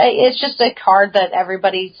it's just a card that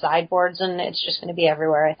everybody sideboards, and it's just going to be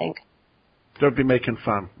everywhere, I think. Don't be making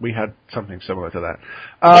fun. We had something similar to that.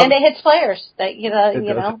 And it hits players. That It does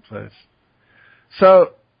hit players.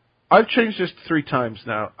 So, I've changed this 3 times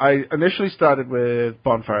now. I initially started with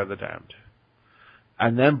Bonfire of the Damned.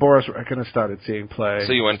 And then Boris Reckoner started seeing play.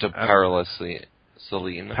 So you went to Paralyseline.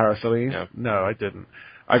 Paralyseline? Yeah. No, I didn't.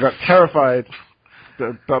 I got terrified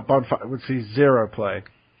that Bonfire would see 0 play.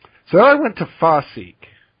 So then I went to Farseek.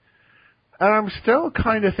 And I'm still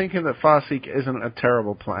kind of thinking that Farseek isn't a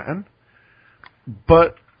terrible plan.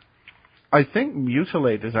 But I think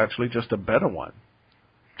Mutilate is actually just a better one.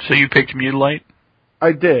 So you picked Mutilate?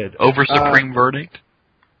 I did. Over Supreme Verdict?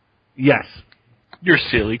 Yes. You're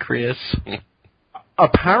silly, Chris.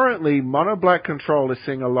 Apparently, Mono Black Control is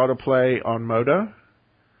seeing a lot of play on Moda.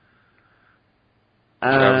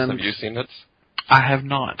 Travis, have you seen it? I have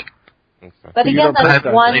not. Okay. But again, that's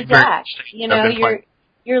one deck.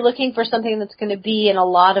 You're looking for something that's going to be in a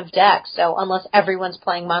lot of decks, so unless everyone's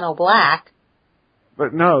playing Mono Black.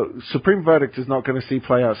 But no, Supreme Verdict is not going to see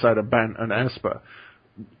play outside of Bant and Esper.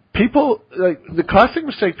 People, the classic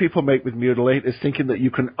mistake people make with Mutilate is thinking that you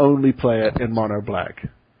can only play it in Mono Black.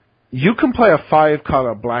 You can play a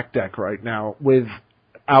 5-color black deck right now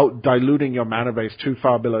without diluting your mana base too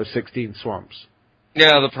far below 16 swamps.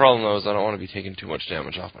 Yeah, the problem though is I don't want to be taking too much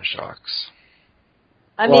damage off my shocks.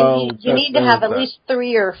 I mean, you need to have at least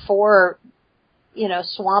 3 or 4,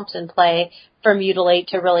 swamps in play for Mutilate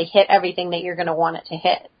to really hit everything that you're going to want it to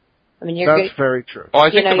hit. I mean, that's very true. Oh, I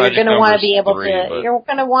think you're going to want to be able you're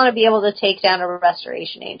going to want to be able to take down a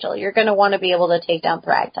Restoration Angel. You're going to want to be able to take down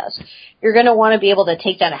Thragtusk. You're going to want to be able to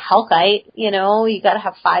take down a Hellkite. You got to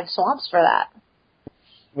have 5 swamps for that.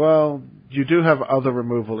 Well, you do have other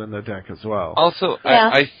removal in the deck as well. Also, yeah.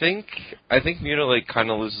 I think Mutilate kind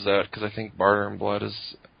of loses out because I think Barter and Blood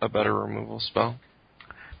is a better removal spell.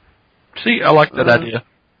 See, I like that idea.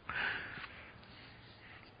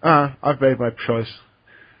 I've made my choice.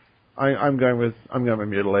 I'm going with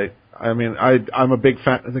Mutilate. I mean, I'm a big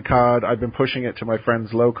fan of the card. I've been pushing it to my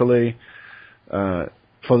friends locally for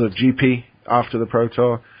the GP after the Pro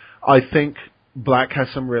Tour. I think Black has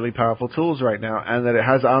some really powerful tools right now, and that it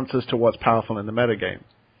has answers to what's powerful in the metagame.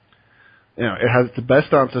 It has the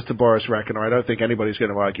best answers to Boris Reckoner. I don't think anybody's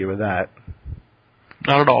going to argue with that.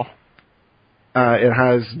 Not at all. It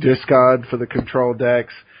has discard for the control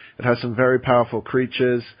decks. It has some very powerful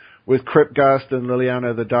creatures. With Cryptgast and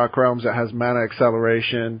Liliana of the Dark Realms, it has mana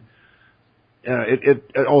acceleration. It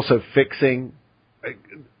also fixing.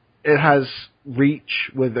 It has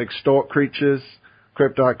reach with extort creatures.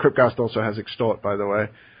 Cryptgast also has extort, by the way.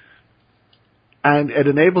 And it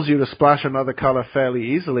enables you to splash another color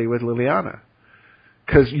fairly easily with Liliana.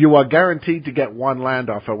 Because you are guaranteed to get 1 land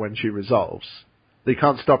off her when she resolves. They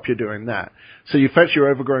can't stop you doing that. So you fetch your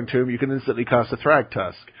Overgrown Tomb, you can instantly cast a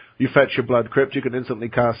Thragtusk. You fetch your Blood Crypt, you can instantly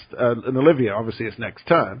cast an Olivia. Obviously, it's next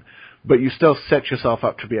turn. But you still set yourself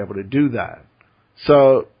up to be able to do that.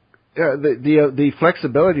 So, the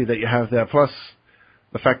flexibility that you have there, plus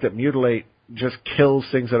the fact that Mutilate just kills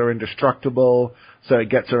things that are indestructible, so it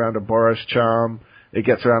gets around a Boros Charm, it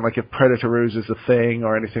gets around, like, if Predator Ruse is a thing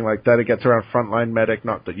or anything like that, it gets around Frontline Medic,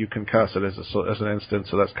 not that you can cast it as an instant,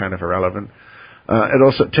 so that's kind of irrelevant. It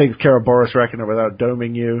also takes care of Boris Reckoner without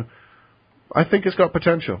doming you. I think it's got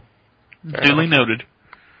potential. Duly noted.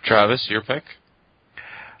 Travis, your pick?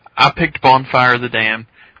 I picked Bonfire of the Damned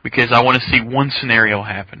because I want to see one scenario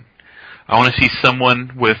happen. I want to see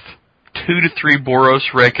someone with 2 to 3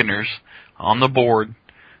 Boros Reckoners on the board,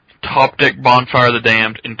 top deck Bonfire of the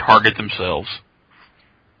Damned, and target themselves.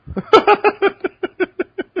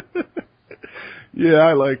 Yeah,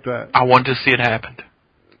 I like that. I want to see it happen.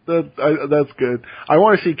 That's good. I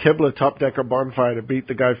want to see Kibler top deck a Bonfire to beat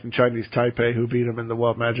the guy from Chinese Taipei who beat him in the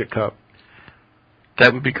World Magic Cup.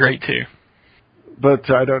 That would be great, too. But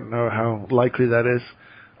I don't know how likely that is.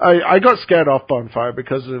 I got scared off Bonfire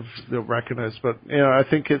because of the Reckoners, but I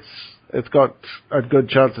think it's got a good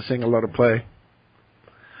chance of seeing a lot of play.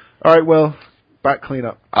 All right, well, back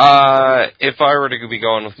cleanup. If I were to be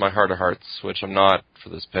going with my Heart of Hearts, which I'm not for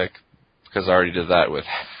this pick, because I already did that with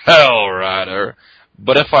Hellrider,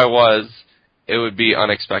 but if I was, it would be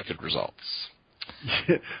Unexpected Results.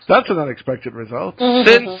 That's an unexpected result.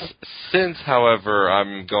 Since, however,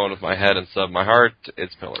 I'm going with my head instead of my heart,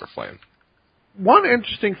 it's Pillar of Flame. One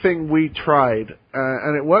interesting thing we tried,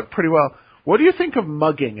 and it worked pretty well. What do you think of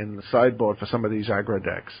mugging in the sideboard for some of these aggro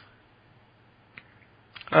decks?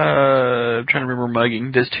 I'm trying to remember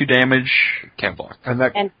mugging. Does 2 damage. Can't block. And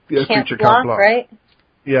that And creature can't block, right?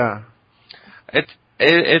 Yeah.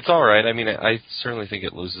 It's all right. I mean, I certainly think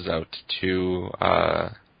it loses out to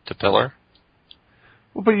Pillar.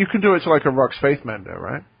 Well, but you can do it to like a Rock's Faith Mender,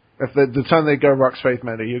 right? If the time they go Rock's Faith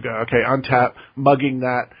Mender, you go, okay, untap, mugging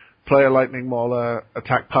that, play a Lightning Mauler,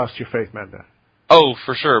 attack past your Faith Mender. Oh,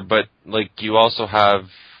 for sure, but you also have,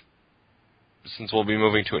 since we'll be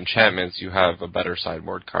moving to enchantments, you have a better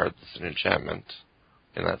sideboard card that's an enchantment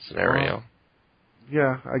in that scenario.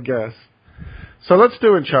 Yeah, I guess. So let's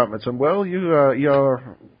do enchantments, and Will,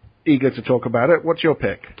 you're eager to talk about it. What's your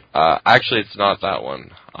pick? Actually, it's not that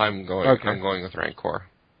one. I'm going with Rancor.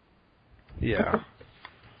 Yeah.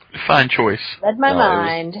 Fine choice. Read my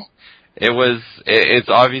mind. It's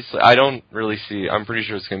obviously, I don't really see, I'm pretty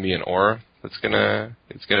sure it's going to be an Aura it's gonna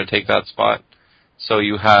take that spot. So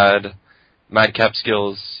you had Madcap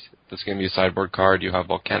Skills, that's going to be a sideboard card. You have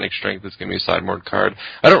Volcanic Strength, that's going to be a sideboard card.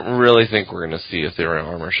 I don't really think we're going to see Ethereal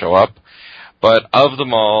Armor show up. But of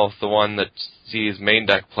them all, the one that sees main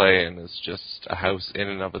deck play and is just a house in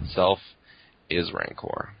and of itself is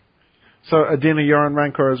Rancor. So, Adina, you're on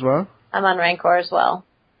Rancor as well? I'm on Rancor as well.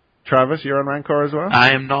 Travis, you're on Rancor as well?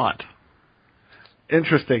 I am not.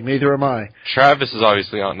 Interesting, neither am I. Travis is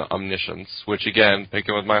obviously on Omniscience, which again,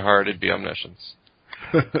 picking with my heart, it'd be Omniscience.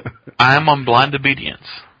 I am on Blind Obedience.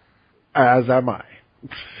 As am I.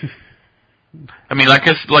 I mean, like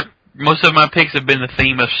most of my picks have been the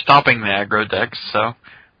theme of stopping the aggro decks, so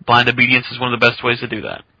Blind Obedience is one of the best ways to do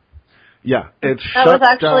that. Yeah, that was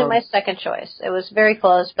actually my second choice. It was very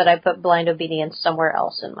close, but I put Blind Obedience somewhere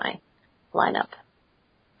else in my lineup.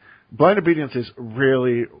 Blind Obedience is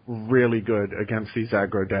really, really good against these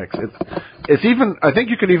aggro decks. It's even, I think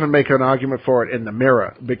you could even make an argument for it in the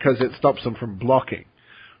mirror, because it stops them from blocking.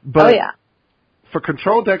 But for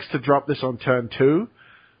control decks to drop this on turn 2,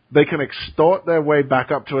 they can extort their way back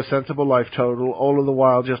up to a sensible life total, all of the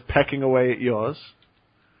while just pecking away at yours.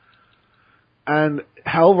 And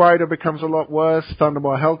Hellrider becomes a lot worse,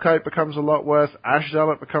 Thundermaw Hellkite becomes a lot worse, Ash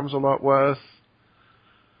Zealot becomes a lot worse.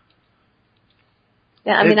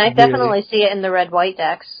 Yeah, I mean, I definitely see it in the red-white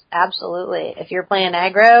decks. Absolutely. If you're playing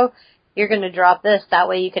aggro, you're going to drop this. That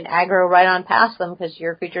way you can aggro right on past them because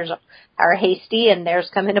your creatures are hasty and theirs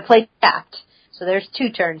come into play tapped. So there's 2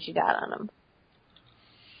 turns you got on them.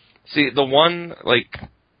 See, the one,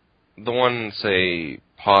 say,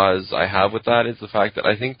 pause I have with that is the fact that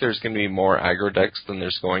I think there's going to be more aggro decks than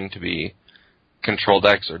there's going to be control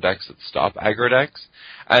decks or decks that stop aggro decks.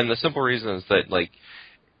 And the simple reason is that,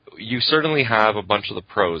 you certainly have a bunch of the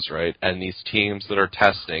pros, right, and these teams that are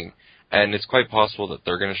testing, and it's quite possible that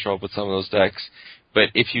they're going to show up with some of those decks. But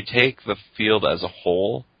if you take the field as a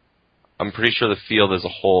whole, I'm pretty sure the field as a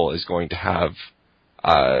whole is going to have,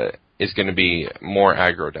 is going to be more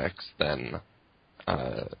aggro decks than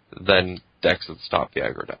decks that stop the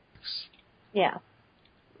aggro decks. Yeah.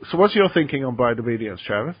 So what's your thinking on Blind Obedience,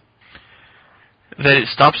 Travis? That it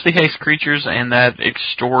stops the haste creatures and that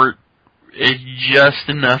extort is just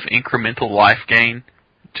enough incremental life gain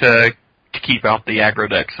to keep out the aggro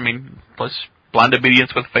decks. I mean, plus Blind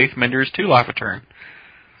Obedience with Faith Mender is 2 life a turn.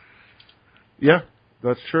 Yeah,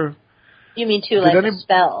 that's true. You mean 2 like a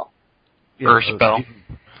spell? Yeah, or a spell.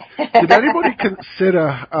 Did anybody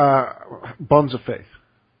consider Bonds of Faith?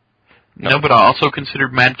 No, but I also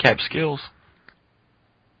considered Madcap Skills.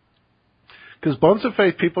 Because Bonds of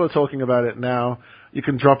Faith, people are talking about it now. You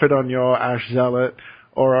can drop it on your Ash Zealot,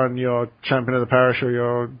 or on your Champion of the Parish or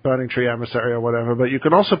your Burning Tree Emissary or whatever, but you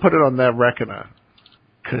can also put it on their Reckoner,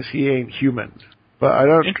 because he ain't human. But I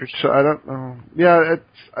don't... Interesting. So I don't know. Yeah,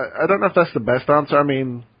 I don't know if that's the best answer. I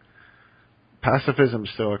mean, Pacifism's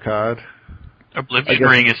still a card. Oblivion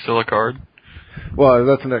Ring is still a card. Well,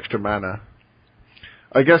 that's an extra mana.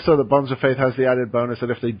 I guess so the Bonds of Faith has the added bonus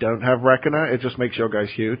that if they don't have Reckoner, it just makes your guys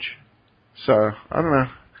huge. So, I don't know.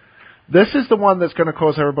 This is the one that's going to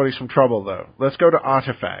cause everybody some trouble, though. Let's go to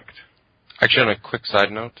Artifact. Actually, on a quick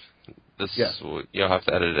side note, you'll have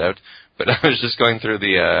to edit it out, but I was just going through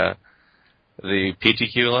the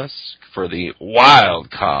PTQ list for the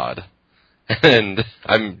wild card, and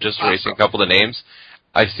I'm just erasing a couple of the names.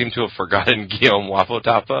 I seem to have forgotten Guillaume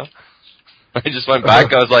Wafotapa. I just went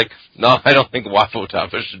back, I was like, no, I don't think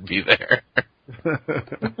Wafotapa should be there.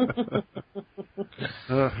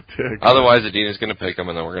 Otherwise, Adina's going to pick him,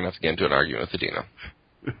 and then we're going to have to get into an argument with Adina.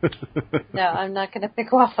 No, I'm not going to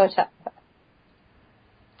pick Wafotapa.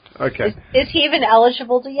 Okay. Is he even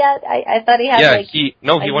eligible yet? I thought he had he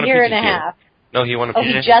won a year PTQ. And a half. No, he won a PTQ. Oh,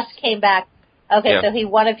 he just came back. Okay, Yeah. so he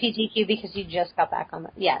won a PTQ because you just got back on the...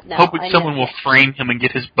 Yeah, no. Hoping someone will frame him and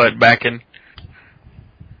get his butt back in.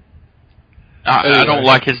 I don't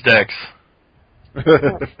like his decks. I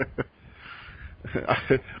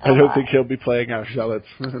don't think he'll be playing our Zealots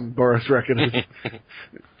and Boris Reckoners.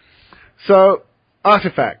 So,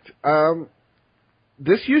 Artifact.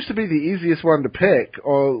 This used to be the easiest one to pick,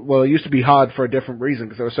 it used to be hard for a different reason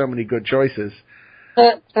because there were so many good choices.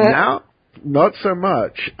 Now, not so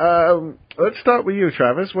much. Let's start with you,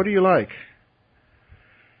 Travis. What do you like?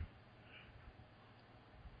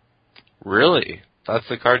 Really? That's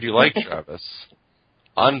the card you like, Travis?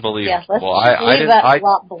 Unbelievable. Yes, let's leave that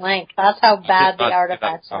lot blank. That's how bad the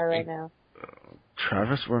artifacts are right now.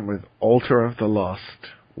 Travis went with Altar of the Lost.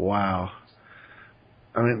 Wow.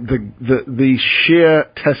 I mean, the sheer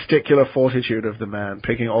testicular fortitude of the man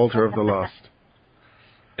picking Altar of the Lost.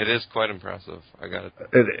 It is quite impressive. I got it.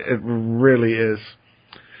 It really is.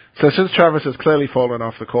 So since Travis has clearly fallen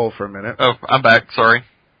off the call for a minute. Oh, I'm back. Sorry.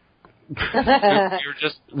 You're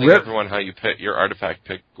just telling everyone how you pick your artifact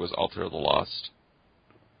pick was Altar of the Lost.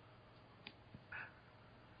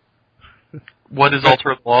 What is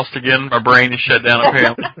Altar of the Lost again? My brain is shut down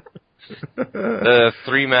apparently. The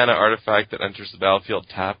 3-mana artifact that enters the battlefield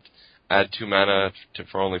tapped. Add 2 mana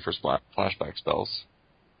for flashback spells.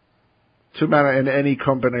 2 mana in any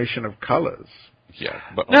combination of colors. Yeah,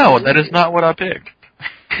 but no, that is not what I picked.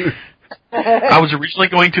 I was originally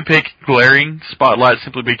going to pick Glaring Spotlight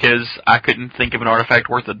simply because I couldn't think of an artifact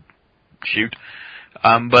worth a shoot.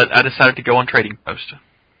 But I decided to go on Trading Post.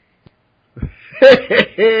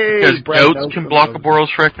 Because goats can block a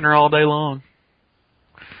Boros Reckoner all day long.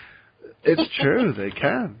 It's true, they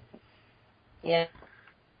can. Yeah.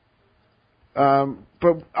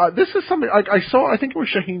 But this is something I saw. I think it was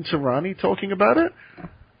Shaheen Sarani talking about it.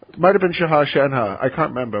 Might have been Shahar Shenha. I can't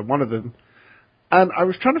remember. One of them. And I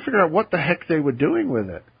was trying to figure out what the heck they were doing with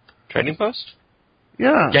it. Trading Post?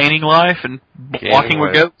 Yeah. Gaining life and walking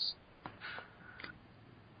with goats.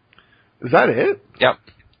 Is that it? Yep.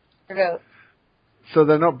 Goat. So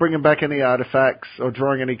they're not bringing back any artifacts or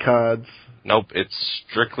drawing any cards? Nope, it's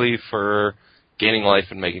strictly for gaining life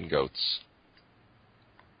and making goats.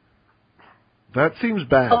 That seems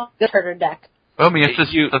bad. Oh, good herder deck. Well, I mean,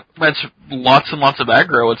 that's lots and lots of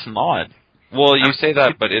aggro. It's not. Well, you say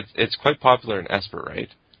that, but it's quite popular in Esper, right?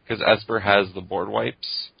 Because Esper has the board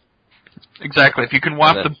wipes. Exactly. If you can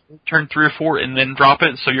wipe the turn 3 or 4 and then drop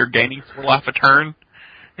it, so you're gaining 4 life a turn,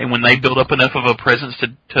 and when they build up enough of a presence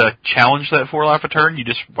to challenge that 4 life a turn, you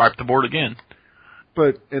just wipe the board again.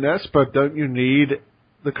 But in Esper, don't you need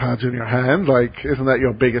the cards in your hand? Like, isn't that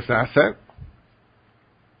your biggest asset?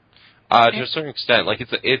 To a certain extent, like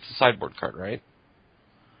it's a sideboard card, right?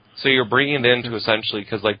 So you're bringing it in to essentially,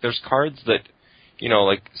 because like there's cards that,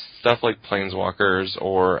 like stuff like Planeswalkers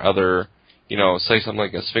or other, say something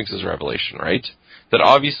like a Sphinx's Revelation, right? That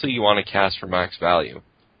obviously you want to cast for max value,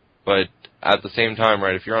 but at the same time,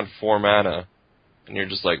 right? If you're on 4 mana and you're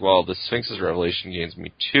just like, well, the Sphinx's Revelation gains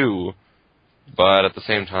me 2, but at the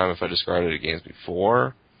same time, if I discard it, it gains me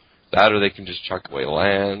 4. That, or they can just chuck away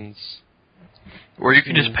lands. Or you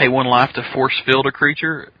can just pay 1 life to force field a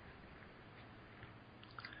creature.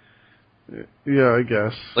 Yeah, I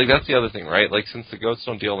guess. Like, that's the other thing, right? Like, since the goats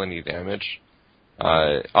don't deal any damage,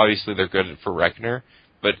 obviously they're good for Reckoner,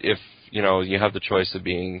 but if, you have the choice of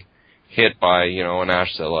being hit by, an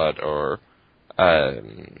Ash Zealot or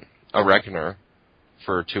a Reckoner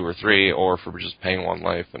for 2 or 3, or for just paying 1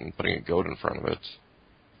 life and putting a goat in front of it.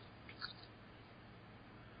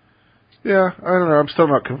 Yeah, I don't know. I'm still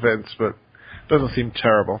not convinced, but it doesn't seem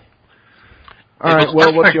terrible. All right,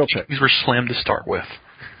 well, what's your pick? These were slim to start with.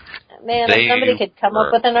 Man, if somebody could come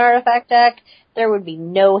up with an artifact deck, there would be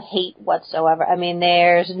no hate whatsoever. I mean,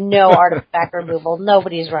 there's no artifact removal.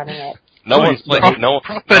 Nobody's running it. No one's playing.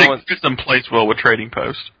 Prophetic System plays well with Trading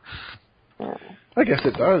Post. Yeah. I guess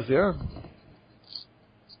it does, yeah.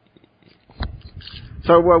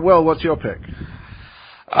 So, Will, what's your pick?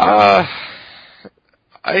 I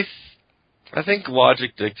think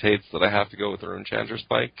logic dictates that I have to go with the Runechanter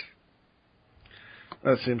Spike.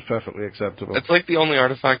 That seems perfectly acceptable. It's like the only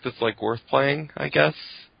artifact that's like worth playing, I guess.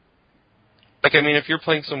 Like, I mean, if you're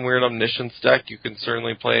playing some weird Omniscience deck, you can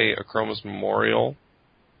certainly play a Chroma's Memorial.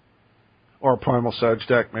 Or a Primal Surge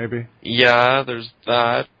deck, maybe. Yeah, there's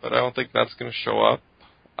that, but I don't think that's going to show up.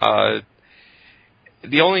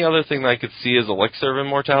 The only other thing that I could see is Elixir of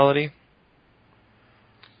Immortality.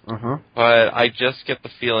 Uh-huh. But I just get the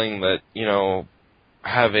feeling that,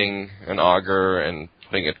 having an Augur and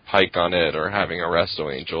putting a Pike on it, or having a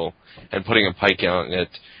Resto Angel and putting a Pike on it,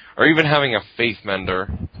 or even having a Faith Mender,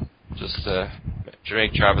 just to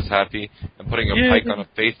make Travis happy, and putting a Pike on a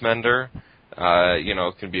Faith Mender,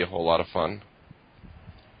 can be a whole lot of fun.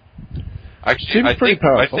 Actually, I think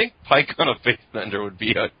Pike on a Faith Mender would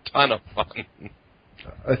be a ton of fun.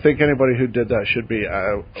 I think anybody who did that should be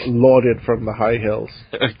lauded from the high hills.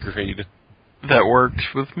 Agreed. That worked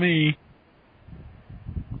with me.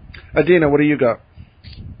 Adina, what do you got?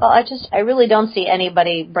 Well, I really don't see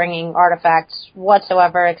anybody bringing artifacts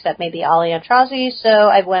whatsoever except maybe Ali Antrazi, so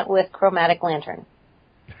I went with Chromatic Lantern.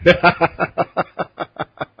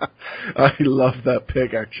 I love that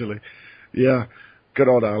pick, actually. Yeah, good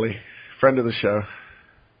old Ali. Friend of the show.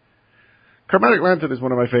 Chromatic Lantern is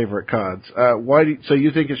one of my favorite cards. So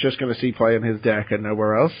you think it's just going to see play in his deck and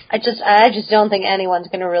nowhere else? I just don't think anyone's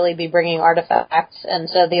going to really be bringing artifacts, and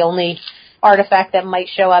so the only artifact that might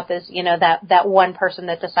show up is, that one person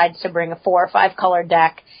that decides to bring a 4 or 5 color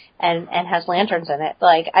deck and has lanterns in it.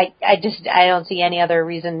 Like, I don't see any other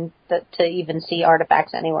reason to even see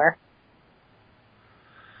artifacts anywhere.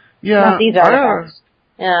 Yeah. Not these artifacts.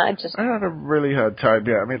 I had a really hard time,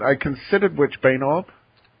 yeah. I mean, I considered Witchbane Orb,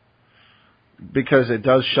 because it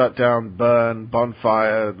does shut down Burn,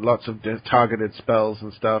 Bonfire, lots of targeted spells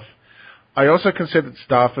and stuff. I also considered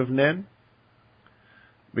Staff of Nin,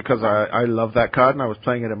 because I love that card, and I was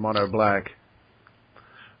playing it in mono black.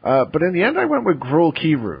 But in the end, I went with Gruul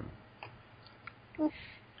Keyrune.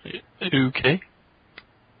 Okay.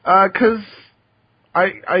 Because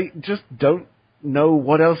I just don't know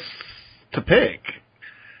what else to pick.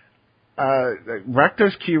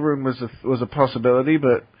 Rakdos Keyrune was a possibility,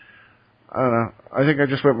 but I don't know. I think I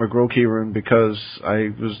just went with Gruul Keyrune because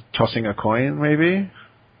I was tossing a coin, maybe.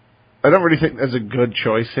 I don't really think there's a good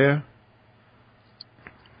choice here.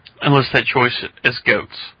 Unless that choice is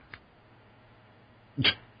goats.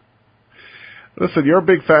 Listen, you're a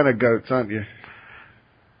big fan of goats, aren't you?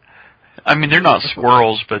 I mean, they're not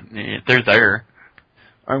squirrels, but they're there.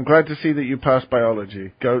 I'm glad to see that you passed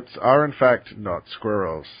biology. Goats are, in fact, not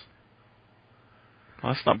squirrels.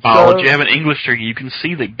 Well, that's not biology. I have an English degree. You can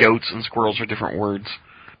see that goats and squirrels are different words.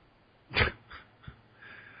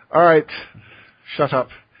 All right. Shut up.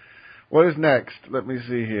 What is next? Let me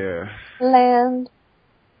see here. Land.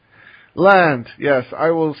 Yes, I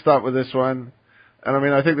will start with this one. And I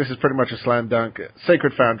mean, I think this is pretty much a slam dunk.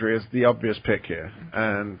 Sacred Foundry is the obvious pick here.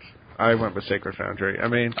 And I went with Sacred Foundry. I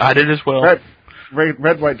mean, I did as well.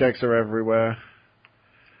 Red-white decks are everywhere.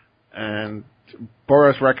 And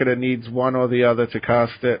Boros Reckoner needs one or the other to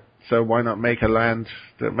cast it, so why not make a land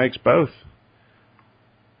that makes both?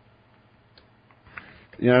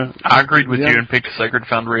 I agreed with you and picked Sacred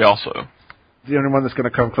Foundry also. The only one that's going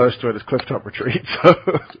to come close to it is Clifftop Retreat. So,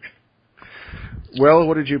 Will,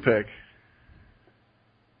 what did you pick?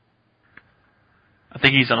 I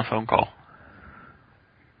think he's on a phone call.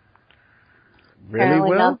 Really, Apparently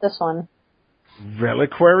Will? not this one.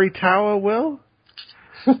 Reliquary Tower, Will?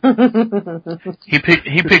 He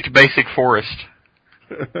picked Basic Forest.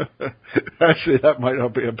 Actually, that might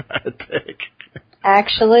not be a bad pick.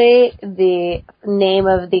 Actually, the name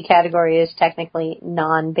of the category is technically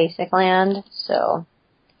non-basic land, so...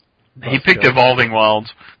 He picked Evolving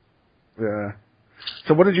Wilds. Yeah.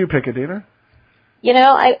 So what did you pick, Adina?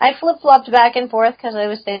 I flip-flopped back and forth because I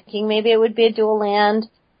was thinking maybe it would be a dual land,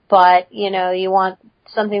 but, you want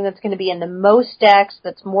something that's going to be in the most decks,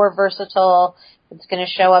 that's more versatile, that's going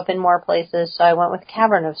to show up in more places, so I went with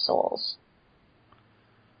Cavern of Souls.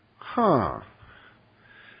 Huh.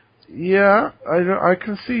 Yeah, I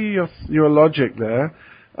can see your logic there.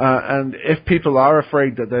 And if people are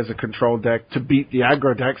afraid that there's a control deck to beat the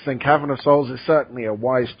aggro decks, then Cavern of Souls is certainly a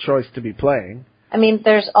wise choice to be playing. I mean,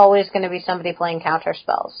 there's always going to be somebody playing counter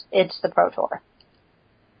spells. It's the Pro Tour.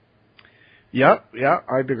 Yeah,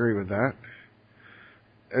 I'd agree with that.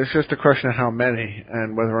 It's just a question of how many,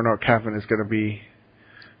 and whether or not Cavern is going to be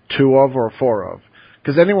 2 of or 4 of.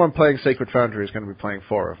 Because anyone playing Sacred Foundry is going to be playing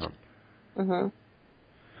 4 of them.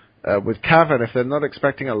 Mm-hmm. With Cavern, if they're not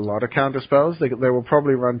expecting a lot of counter spells, they will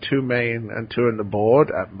probably run 2 main and 2 in the board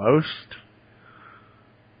at most.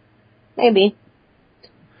 Maybe.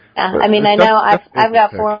 Yeah, But I mean, I know I've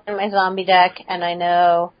got pick. 4 in my zombie deck, and I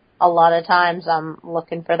know a lot of times I'm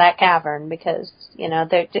looking for that Cavern because, you know,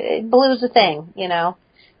 blue's a thing, you know,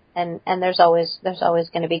 and there's always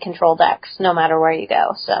going to be control decks no matter where you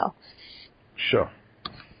go. So. Sure.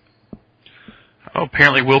 Oh,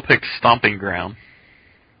 apparently Will picked Stomping Ground.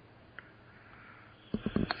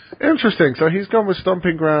 Interesting. So he's gone with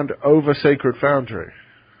Stomping Ground over Sacred Foundry.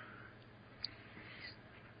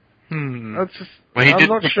 That's just, Well, he I'm did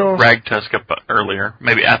not pick sure. Ragtusk up earlier.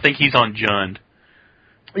 Maybe I think he's on Jund.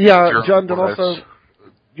 Yeah, Sure, John, and Boris. also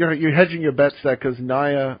you're hedging your bets there because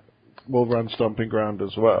Naya will run Stomping Ground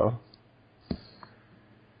as well.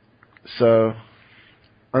 So,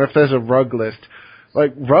 and if there's a Rug list,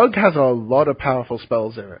 like Rug has a lot of powerful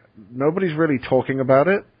spells in it. Nobody's really talking about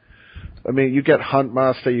it. I mean, you get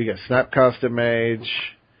Huntmaster, you get Snapcaster Mage,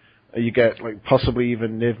 you get like possibly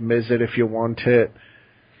even Niv Mizzet if you want it.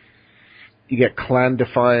 You get Clan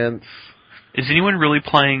Defiance. Is anyone really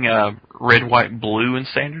playing red, white, blue in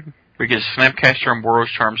Standard? Because Snapcaster and Boros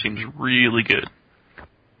Charm seems really good.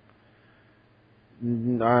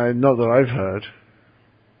 Not that I've heard.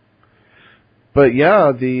 But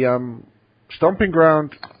yeah, the Stomping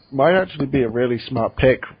Ground might actually be a really smart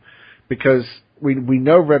pick because we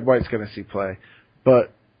know Red White's going to see play,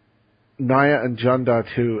 but Naya and Jund are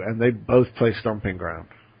too, and they both play Stomping Ground.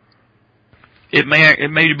 It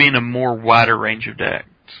may be in a more wider range of decks.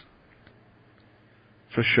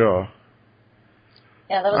 For sure.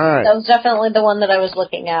 Yeah, that Right. was definitely the one that I was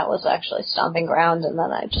looking at was actually Stomping Ground, and then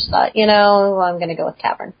I just thought, you know, I'm going to go with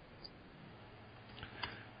Cavern.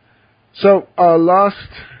 So our last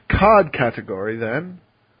card category then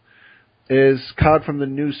is card from the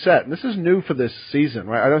new set. And this is new for this season,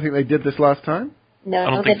 right? I don't think they did this last time. No, I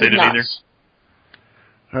don't think they did did not.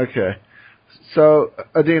 either. Okay. So,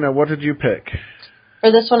 Adina, what did you pick?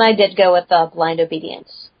 For this one, I did go with Blind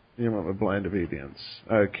Obedience. You went with Blind Obedience.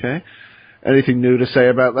 Okay. Anything new to say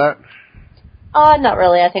about that? Not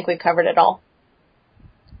really. I think we covered it all.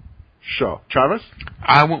 Sure. Travis?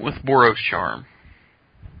 I went with Boros Charm.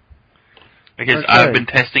 Because Okay. I've been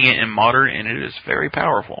testing it in Modern, and it is very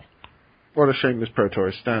powerful. What a shame this Pro Tour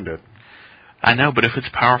is standard. I know, but if it's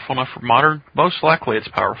powerful enough for Modern, most likely it's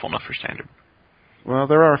powerful enough for Standard. Well,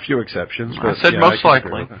 there are a few exceptions. But I said yeah, most I can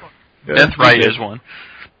agree likely. with that. Death you Ray did. is one.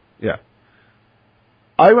 Yeah.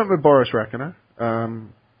 I went with Boris Reckoner.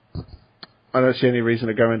 I don't see any reason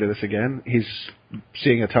to go into this again. He's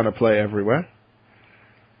seeing a ton of play everywhere.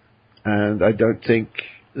 And I don't think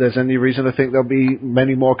there's any reason to think there'll be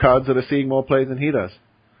many more cards that are seeing more play than he does.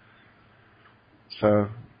 So,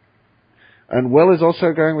 and Will is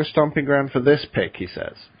also going with Stomping Ground for this pick, he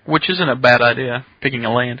says. Which isn't a bad idea, picking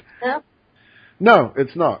a land. No? No,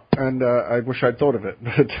 it's not. And I wish I'd thought of it,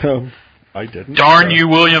 but I didn't. Darn you,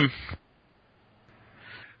 William.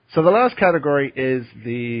 So the last category is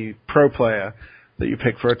the pro player that you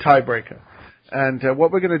pick for a tiebreaker. And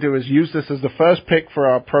what we're going to do is use this as the first pick for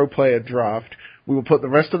our pro player draft. We will put the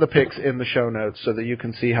rest of the picks in the show notes so that you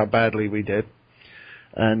can see how badly we did.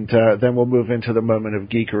 And then we'll move into the moment of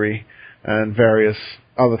geekery and various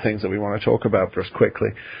other things that we want to talk about just quickly.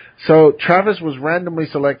 So Travis was randomly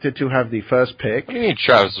selected to have the first pick. What do you mean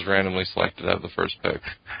Travis was randomly selected to have the first pick?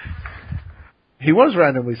 He was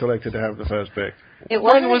randomly selected to have the first pick. It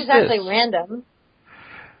wasn't was exactly this? random.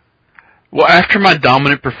 Well, after my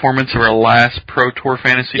dominant performance of our last Pro Tour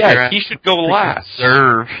Fantasy draft, he should go last.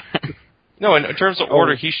 deserve. No, in terms of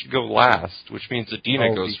order, he should go last, which means that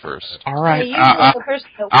Dina goes first. All right, Yeah, usually the person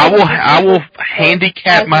that I wins will is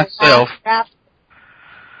handicap the myself. last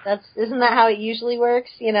draft. Isn't that how it usually works?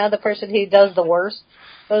 You know, the person who does the worst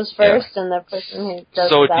goes first, and the person who does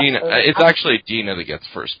So the best Dina, goes it's last. actually Dina that gets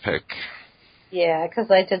first pick. Yeah, because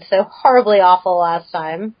I did so horribly awful last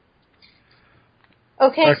time.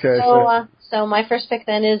 Okay, so my first pick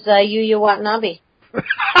then is Yuya Watanabe.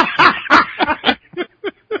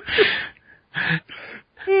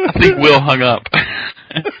 I think Will hung up.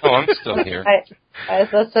 Oh, I'm still here.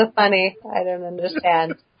 That's so funny. I don't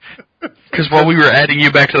understand. Because while we were adding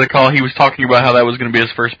you back to the call, he was talking about how that was going to be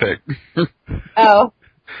his first pick. Oh.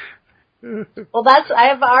 Well, that's who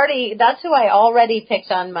I already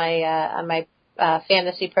picked on my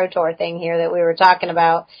Fantasy Pro Tour thing here that we were talking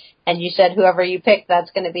about, and you said whoever you pick,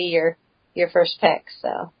 that's going to be your first pick.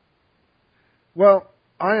 So. Well,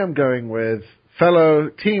 I am going with fellow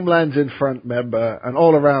Team Lands in Front member and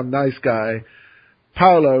all-around nice guy,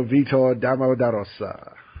 Paulo Vitor Damo da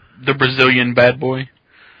Rosa. The Brazilian bad boy.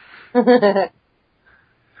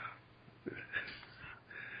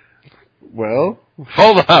 Well?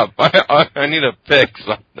 Hold up. I need to pick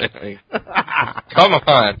something. Come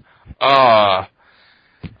on. I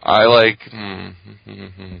like...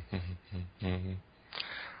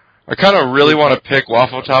 I kind of really want to pick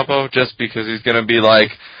Waffle Topo just because he's going to be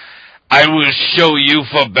like, I will show you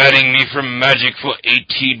for banning me from Magic for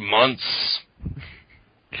 18 months.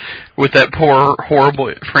 With that poor,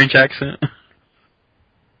 horrible French accent.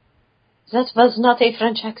 That was not a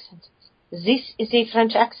French accent. This is a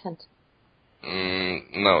French accent.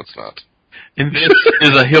 No, it's not. And this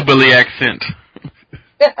is a hillbilly accent.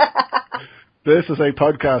 This is a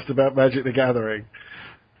podcast about Magic the Gathering.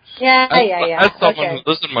 Yeah. That's someone Okay.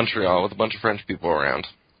 who lives in Montreal with a bunch of French people around.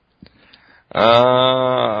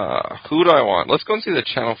 Who do I want? Let's go and see the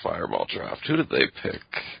Channel Fireball draft. Who did they pick?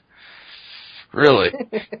 Really?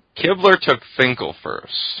 Kibler took Finkel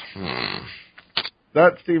first.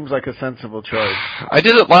 That seems like a sensible choice. I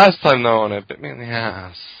did it last time, though, and it bit me in the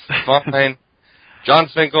ass. Fine. John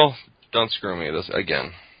Finkel, don't screw me this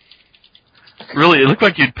again. Really, it looked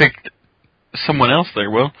like you'd picked someone else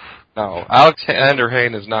there, Will. No, Alexander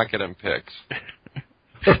Hayne is not getting picked.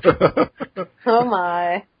 Oh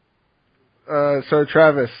my. So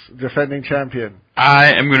Travis, defending champion.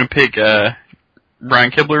 I am going to pick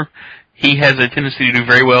Brian Kibler. He has a tendency to do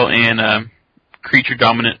very well in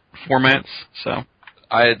creature-dominant formats, so...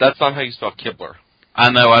 That's not how you spell Kibler. I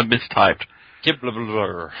know, I've mistyped.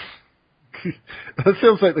 Kibler. That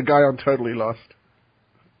sounds like the guy on Totally Lost.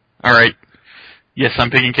 Alright. Yes, I'm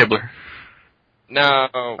picking Kibler. No,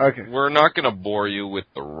 okay. We're not going to bore you with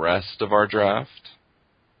the rest of our draft.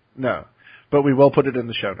 No, but we will put it in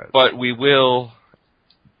the show notes. But we will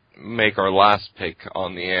make our last pick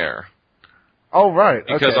on the air. Oh, right.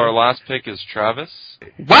 Because our last pick is Travis.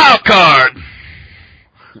 Wild card!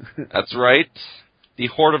 That's right. The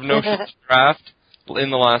Horde of Notions draft in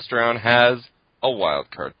the last round has a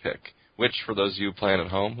wild card pick, which, for those of you playing at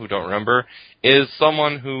home who don't remember, is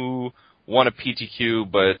someone who won a PTQ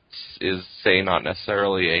but is, say, not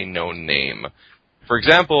necessarily a known name. For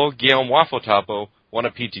example, Guillaume Wafotapo won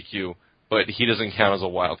a PTQ, but he doesn't count as a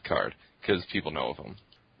wild card because people know of him.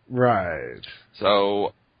 Right.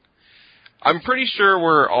 So I'm pretty sure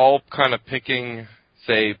we're all kind of picking,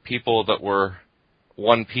 say, people that were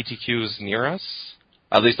won PTQs near us.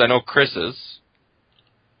 At least I know Chris is.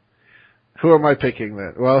 Who am I picking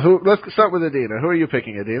then? Well, let's start with Adina. Who are you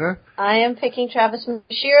picking, Adina? I am picking Travis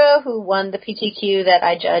Mashiro, who won the PTQ that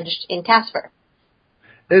I judged in Casper.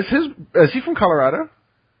 Is he from Colorado?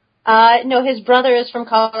 No, his brother is from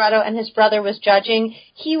Colorado, and his brother was judging.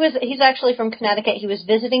 He's actually from Connecticut. He was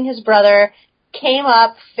visiting his brother, came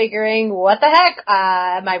up figuring, what the heck,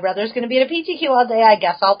 my brother's going to be at a PTQ all day, I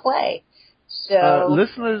guess I'll play. So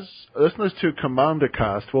listeners to Commander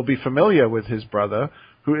Cast will be familiar with his brother,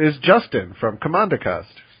 who is Justin from Commander Cast.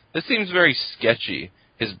 This seems very sketchy.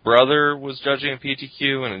 His brother was judging a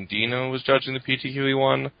PTQ, and Adina was judging the PTQ he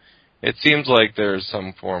won. It seems like there's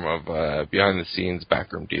some form of behind-the-scenes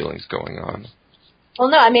backroom dealings going on. Well,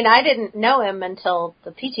 no, I mean, I didn't know him until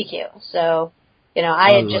the PTQ, so,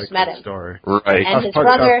 I had just met him. Story. Right. And his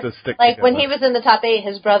brother, when he was in the top 8,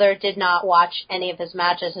 his brother did not watch any of his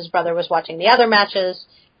matches. His brother was watching the other matches,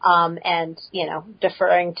 and,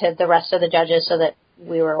 deferring to the rest of the judges so that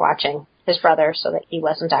we were watching his brother so that he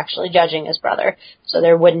wasn't actually judging his brother. So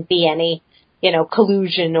there wouldn't be any,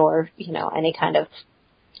 collusion or, any kind of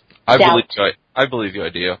doubt. I believe you,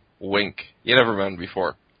 idea. Wink. You never met him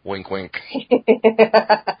before. Wink, wink.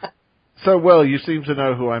 So, Will, you seem to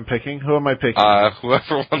know who I'm picking. Who am I picking?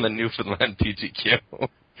 Whoever won the Newfoundland PTQ.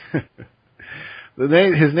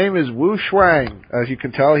 His name is Wu Shuang. As you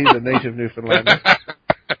can tell, he's a native Newfoundlander.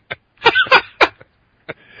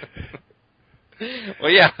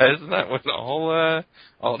 Well, yeah, isn't that what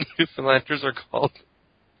all Newfoundlanders are called?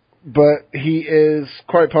 But he is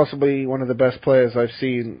quite possibly one of the best players I've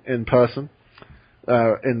seen in person,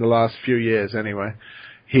 in the last few years anyway.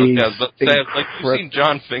 He's you've seen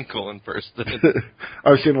John Finkel in person.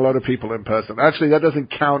 I've seen a lot of people in person. Actually, that doesn't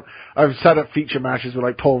count. I've set up feature matches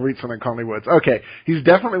with Paul Reitson and Conley Woods. Okay, he's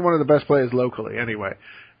definitely one of the best players locally anyway.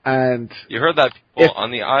 And you heard that, people. On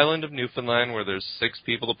the island of Newfoundland where there's 6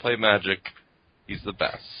 people to play Magic, he's the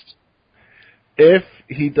best. If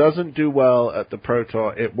he doesn't do well at the Pro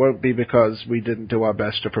Tour, it won't be because we didn't do our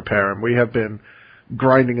best to prepare him. We have been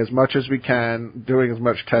grinding as much as we can, doing as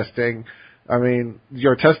much testing. I mean,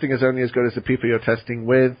 your testing is only as good as the people you're testing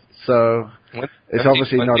with, so it's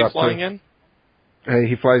obviously not up to... in?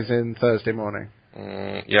 He flies in Thursday morning.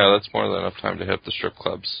 Yeah, that's more than enough time to hit the strip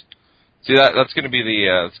clubs. See, that's going to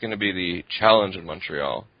be the challenge in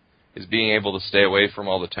Montreal, is being able to stay away from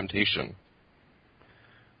all the temptation.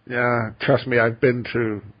 Yeah, trust me, I've been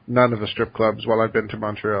to none of the strip clubs while I've been to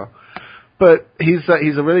Montreal. But he's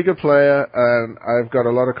a really good player, and I've got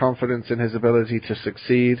a lot of confidence in his ability to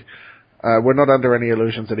succeed. We're not under any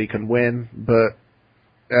illusions that he can win, but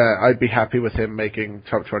I'd be happy with him making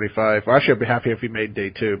top 25. Well, actually, I'd be happy if he made day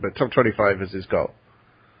 2, but top 25 is his goal.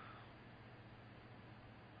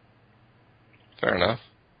 Fair enough.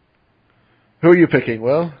 Who are you picking,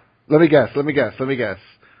 Will? Let me guess.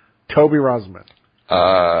 Toby Rosman.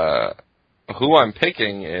 Who I'm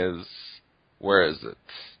picking is... Where is it?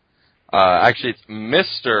 Actually, it's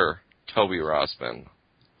Mr. Toby Rosman.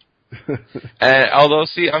 And although,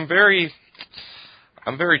 see, I'm very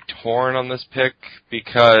torn on this pick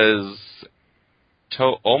because,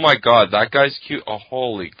 oh my God, that guy's cute.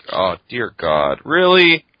 Oh dear God,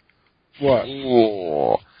 really? What?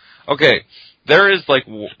 Ooh. Okay, there's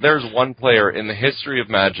one player in the history of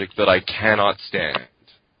Magic that I cannot stand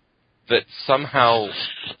that somehow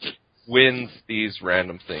wins these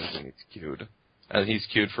random things and he's cute. And he's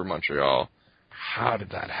cute for Montreal. How did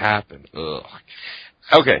that happen? Ugh.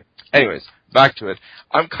 Okay, anyways, back to it.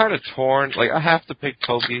 I'm kind of torn. Like, I have to pick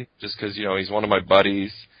Toby just because, he's one of my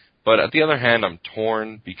buddies. But at the other hand, I'm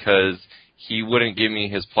torn because he wouldn't give me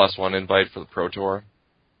his +1 invite for the Pro Tour.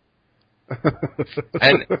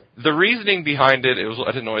 And the reasoning behind it is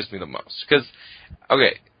what annoys me the most. Because,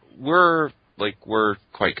 okay, we're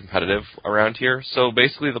quite competitive around here. So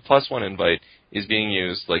basically the +1 invite is being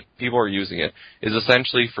used, like people are using it, is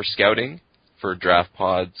essentially for scouting, for draft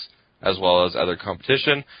pods, as well as other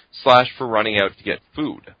competition, / for running out to get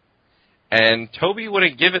food. And Toby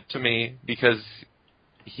wouldn't give it to me because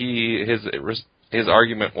his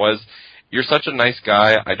argument was, you're such a nice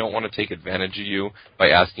guy, I don't want to take advantage of you by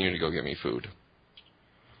asking you to go get me food.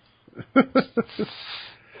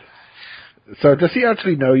 So does he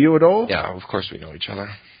actually know you at all? Yeah, of course we know each other.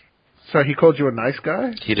 So he called you a nice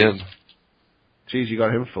guy? He did. Jeez, you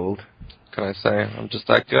got him fooled. Can I say? I'm just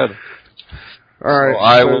that good. All right. So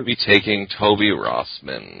I will be taking Toby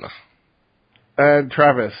Rosman. And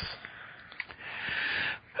Travis.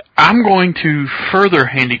 I'm going to further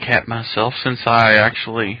handicap myself since I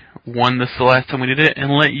actually won this the last time we did it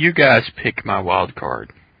and let you guys pick my wild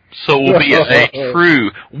card. So it will be a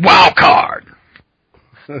true wild card.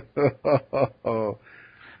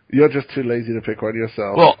 You're just too lazy to pick one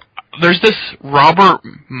yourself. Well, there's this Robert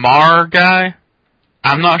Marr guy.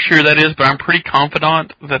 I'm not sure who that is, but I'm pretty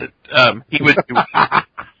confident that he would do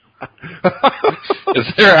Is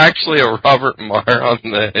there actually a Robert Marr on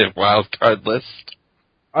the wild card list?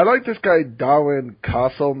 I like this guy Darwin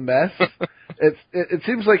Castle Mess. It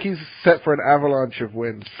seems like he's set for an avalanche of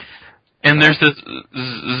wins. And there's this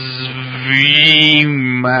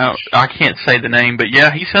I can't say the name, but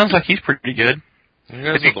yeah, he sounds like he's pretty good.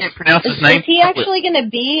 If you can't pronounce his name, is he actually going to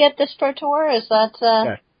be at this Pro Tour? Is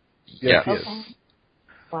that? Yes, he okay. is.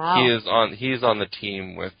 Wow. He's on the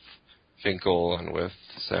team with Finkel and with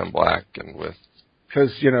Sam Black and with...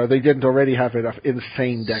 Because, they didn't already have enough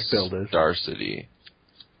insane deck builders. Star City.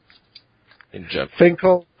 In general.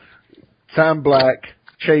 Finkel, Sam Black,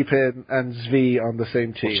 Chapin, and Zvi on the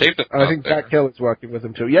same team. Well, and I think Jack Hill is working with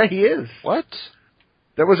them too. Yeah, he is. What?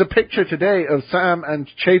 There was a picture today of Sam and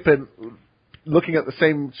Chapin looking at the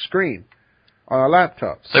same screen on our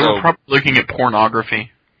laptops. They were probably looking at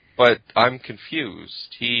pornography. But I'm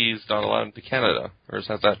confused. He's not allowed into Canada, or has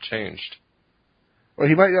that changed? Well,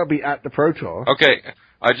 he might not be at the Pro Tour. Okay,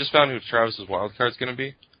 I just found who Travis's wildcard's going to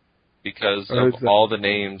be. Because of all the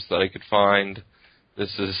names that I could find,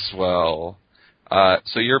 this is, well...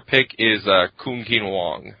 so your pick is Kum King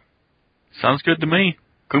Wong. Sounds good to me.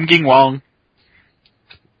 Kum King Wong.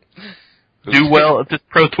 Do well at this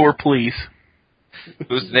Pro Tour, please.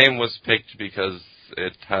 Whose name was picked because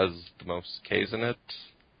it has the most K's in it.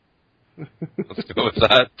 Let's go with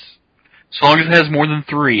that. As long as it has more than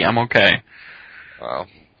 3, I'm okay. Wow.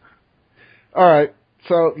 All right,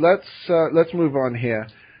 so let's move on here.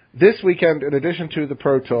 This weekend, in addition to the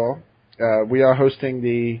Pro Tour, we are hosting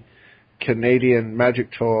the Canadian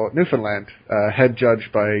Magic Tour Newfoundland, head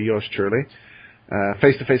judged by yours truly.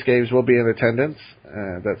 Face-to-face games will be in attendance.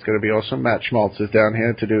 That's going to be awesome. Matt Schmaltz is down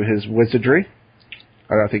here to do his wizardry.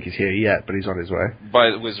 I don't think he's here yet, but he's on his way.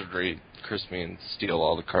 By the wizardry, Chris means steal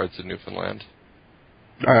all the cards in Newfoundland.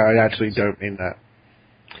 I actually don't mean that.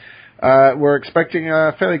 We're expecting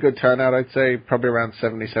a fairly good turnout. I'd say probably around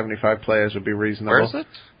 70, 75 players would be reasonable. Where is it?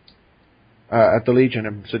 At the Legion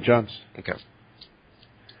in St. John's. Okay.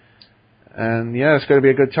 And yeah, it's going to be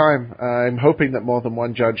a good time. I'm hoping that more than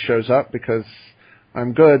one judge shows up because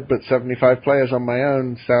I'm good, but 75 players on my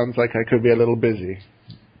own sounds like I could be a little busy.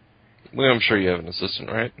 Well, I'm sure you have an assistant,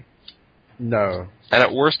 right? No. And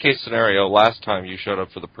at worst case scenario, last time you showed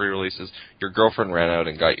up for the pre-releases, your girlfriend ran out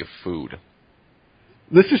and got you food.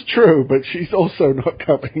 This is true, but she's also not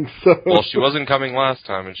coming, so... Well, she wasn't coming last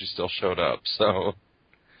time, and she still showed up, so...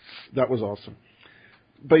 That was awesome.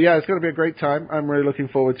 But yeah, it's going to be a great time. I'm really looking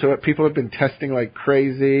forward to it. People have been testing like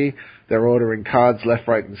crazy. They're ordering cards left,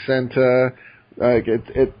 right, and center.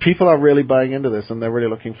 People are really buying into this, and they're really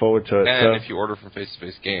looking forward to it. And if you order from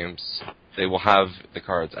Face-to-Face Games, they will have the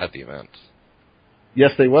cards at the event.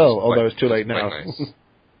 Yes, they will, although it's too late now. Nice.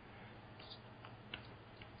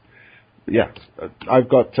 Yeah, I've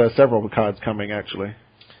got several cards coming, actually.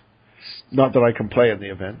 Not that I can play in the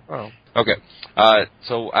event. Oh. Okay.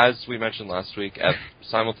 So, as we mentioned last week,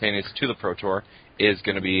 simultaneous to the Pro Tour is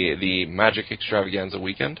going to be the Magic Extravaganza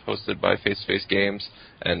weekend, hosted by Face-to-Face Games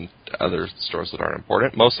and other stores that aren't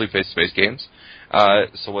important, mostly Face-to-Face Games.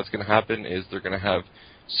 So what's going to happen is they're going to have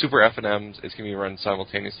Super F&Ms. It's going to be run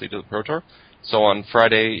simultaneously to the Pro Tour. So on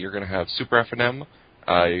Friday, you're going to have Super F&M.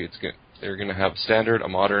 You're going to have a Standard, a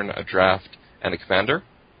Modern, a Draft, and a Commander.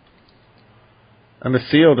 And a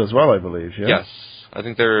Sealed as well, I believe, yeah? Yes. I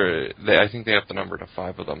think they have the number to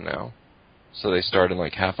 5 of them now. So they start in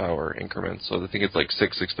like half-hour increments. So I think it's like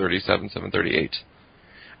 6, 6:37,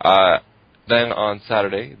 7:38. Then on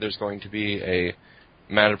Saturday, there's going to be a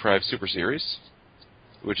Mana Deprived Super Series,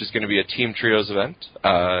 which is going to be a Team Trios event,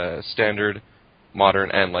 Standard,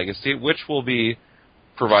 Modern, and Legacy, which will be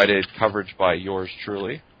provided coverage by yours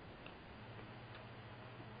truly.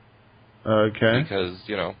 Okay. Because,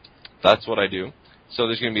 that's what I do. So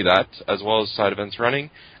there's going to be that, as well as side events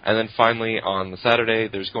running. And then finally, on the Saturday,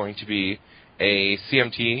 there's going to be a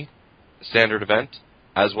CMT standard event,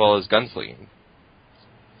 as well as gunslinging,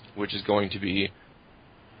 which is going to be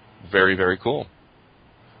very, very cool.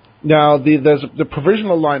 Now, there's the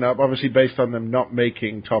provisional lineup, obviously based on them not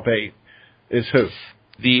making top 8, is who?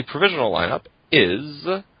 The provisional lineup is,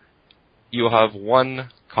 you'll have 1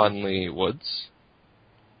 Conley Woods,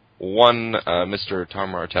 1 Mr.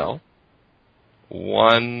 Tom Martell,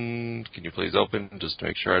 1, can you please open, just to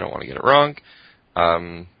make sure I don't want to get it wrong.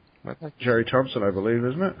 Jerry Thompson, I believe,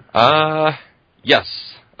 isn't it? Yes.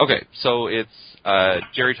 Okay, so it's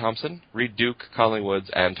Jerry Thompson, Reed Duke, Conley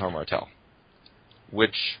Woods, and Tom Martell.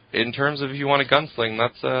 Which, in terms of if you want a gunsling,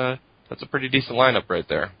 that's a pretty decent lineup right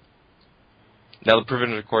there. Now the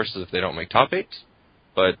provision, of course, is if they don't make top 8,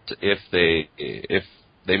 but if they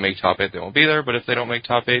make top 8, they won't be there. But if they don't make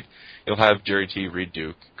top 8, you'll have Jerry T, Reed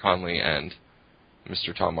Duke, Conley, and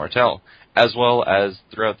Mr. Tom Martell. As well as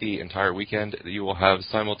throughout the entire weekend, you will have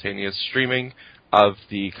simultaneous streaming of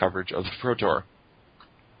the coverage of the Pro Tour.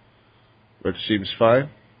 Which seems fine.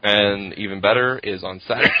 And even better is on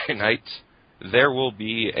Saturday night, there will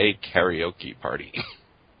be a karaoke party.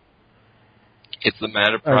 It's the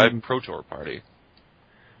Mana Deprived Pro Tour party.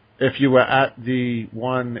 If you were at the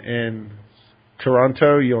one in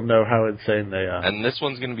Toronto, you'll know how insane they are. And this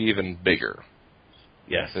one's going to be even bigger.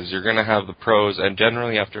 Yes. Because you're going to have the pros, and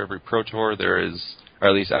generally after every Pro Tour there is, or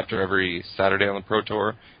at least after every Saturday on the Pro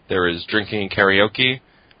Tour, there is drinking and karaoke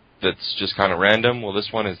that's just kind of random. Well, this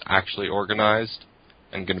one is actually organized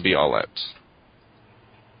and going to be all out.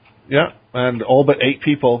 Yeah, and all but 8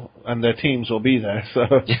 people and their teams will be there, so...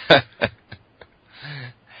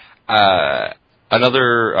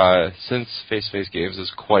 Since Face-to-Face Games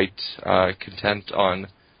is quite content on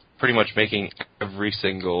pretty much making every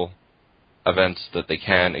single event that they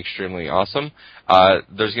can extremely awesome,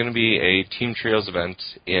 there's going to be a Team Trios event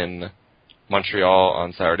in Montreal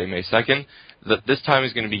on Saturday, May 2nd. This time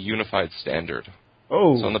is going to be Unified Standard.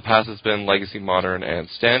 Oh. So in the past it's been Legacy, Modern, and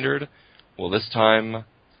Standard. Well, this time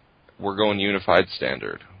we're going Unified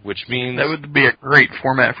Standard, which means... That would be a great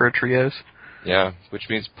format for a Trios. Yeah, which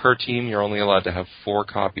means per team you're only allowed to have 4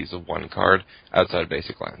 copies of one card outside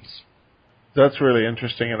Basic Lands. That's really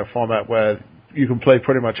interesting in a format where you can play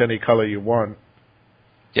pretty much any color you want.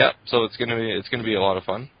 Yeah, so it's gonna be a lot of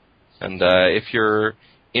fun. And if you're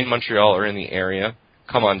in Montreal or in the area,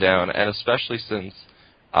 come on down. And especially since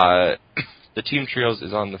the Team Trios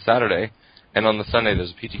is on the Saturday, and on the Sunday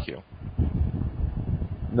there's a PTQ.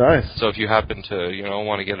 Nice. So if you happen to,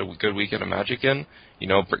 want to get a good weekend of Magic in,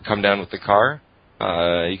 come down with the car.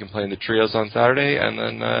 You can play in the Trios on Saturday, and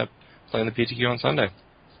then play in the PTQ on Sunday.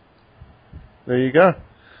 There you go.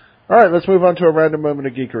 All right, let's move on to a random moment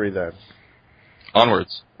of geekery then.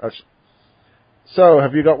 Onwards. So,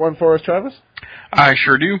 have you got one for us, Travis? I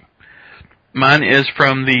sure do. Mine is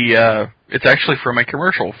from it's actually from a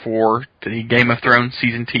commercial for the Game of Thrones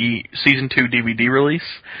Season 2 DVD release.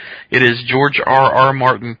 It is George R.R.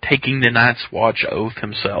 Martin taking the Night's Watch oath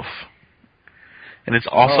himself. And it's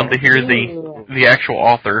awesome to hear the actual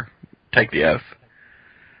author take the oath.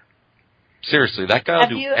 Seriously, that guy will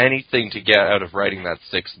do anything to get out of writing that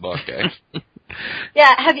 6th book, eh?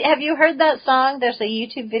 Yeah, have you heard that song? There's a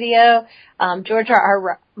YouTube video, George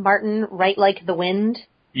R.R. Martin, Write Like the Wind.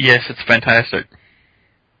 Yes, it's fantastic.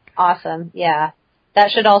 Awesome, yeah.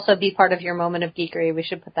 That should also be part of your moment of geekery. We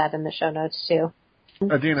should put that in the show notes, too.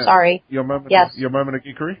 Adina, sorry. Your moment of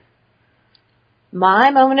geekery?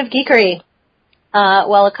 My moment of geekery.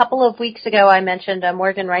 Well, a couple of weeks ago I mentioned a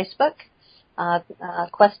Morgan Rice book,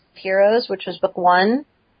 Quest of Heroes, which was book 1.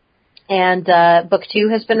 And book 2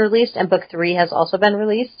 has been released, and book 3 has also been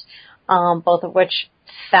released, both of which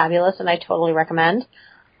fabulous, and I totally recommend.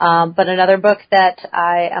 But another book that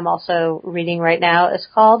I am also reading right now is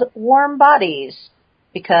called Warm Bodies,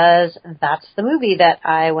 because that's the movie that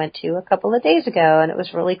I went to a couple of days ago, and it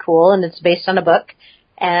was really cool, and it's based on a book,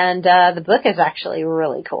 and the book is actually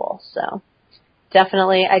really cool. So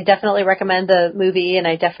I definitely recommend the movie, and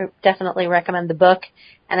I definitely recommend the book,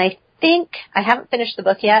 and I haven't finished the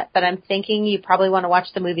book yet, but I'm thinking you probably want to watch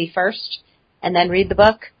the movie first and then read the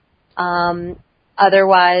book.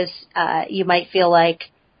 Otherwise, you might feel like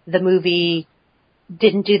the movie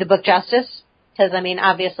didn't do the book justice. Because, I mean,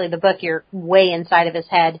 obviously the book, you're way inside of his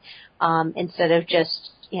head, instead of just,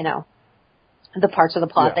 the parts of the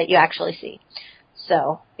plot that you actually see.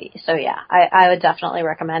 So yeah, I would definitely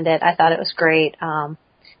recommend it. I thought it was great.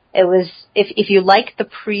 It was, if you like the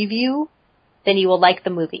preview, then you will like the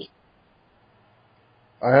movie.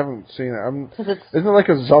 I haven't seen it. Isn't it like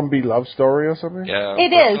a zombie love story or something? Yeah,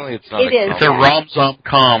 it is. It's a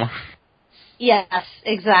rom-com. Yes,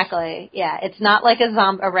 exactly. Yeah, it's not like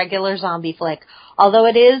a regular zombie flick. Although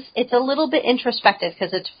it's a little bit introspective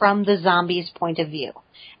because it's from the zombie's point of view.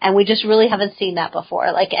 And we just really haven't seen that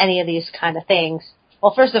before, like any of these kind of things.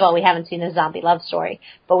 Well, first of all, we haven't seen a zombie love story,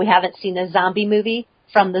 but we haven't seen a zombie movie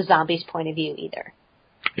from the zombie's point of view either.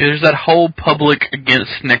 Yeah, there's that whole public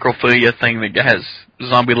against necrophilia thing that has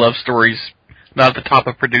zombie love stories not at the top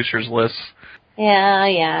of producers' lists.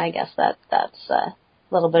 Yeah, I guess that's a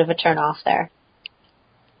little bit of a turn off there.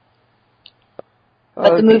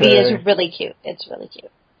 But the movie is really cute. It's really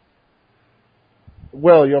cute.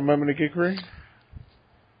 Well, your moment of geekery?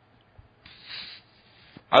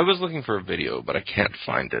 I was looking for a video, but I can't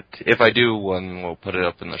find it. If I do one, we'll put it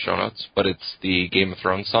up in the show notes. But it's the Game of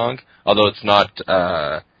Thrones song, although it's not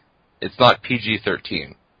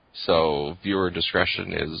PG-13, so viewer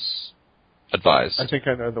discretion is advised. I think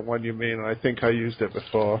I know the one you mean. I think I used it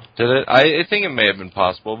before. Did it? I think it may have been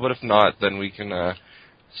possible, but if not, then we can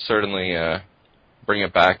certainly bring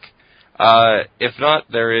it back. If not,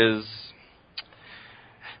 there is...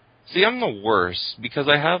 See, I'm the worst, because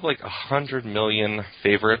I have like 100 million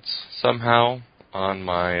favorites somehow on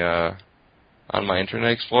my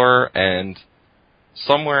Internet Explorer, and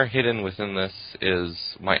somewhere hidden within this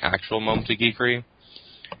is my actual moment of geekery.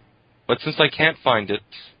 But since I can't find it,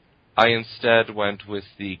 I instead went with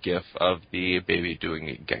the GIF of the baby doing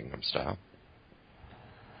it Gangnam Style.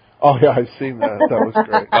 Oh yeah, I've seen that. That was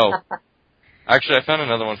great. Oh, actually, I found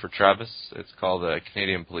another one for Travis. It's called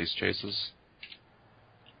Canadian Police Chases.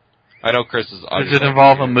 I know Chris is... Does it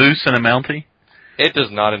involve a moose and a Mountie? It does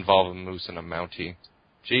not involve a moose and a Mountie.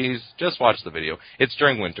 Jeez, just watch the video. It's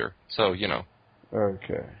during winter, so,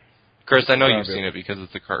 Okay. Chris, I know you've seen it because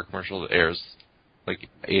it's a car commercial that airs like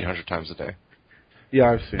 800 times a day.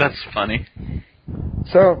 Yeah, I've seen it. That's funny.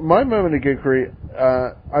 So, my moment of geekery,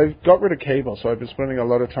 I've got rid of cable, so I've been spending a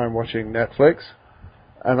lot of time watching Netflix,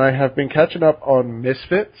 and I have been catching up on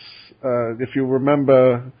Misfits. If you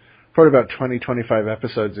remember... Probably about 25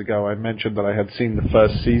 episodes ago, I mentioned that I had seen the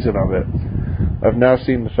first season of it. I've now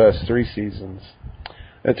seen the first 3 seasons.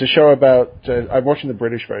 It's a show about... I'm watching the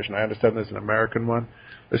British version. I understand there's an American one.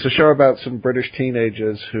 It's a show about some British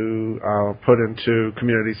teenagers who are put into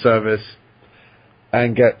community service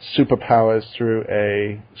and get superpowers through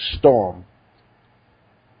a storm.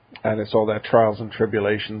 And it's all their trials and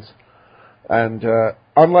tribulations. And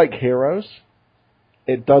unlike Heroes...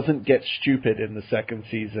 It doesn't get stupid in the 2nd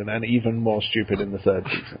season, and even more stupid in the 3rd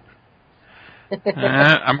season.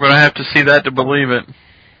 I'm going to have to see that to believe it.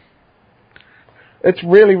 It's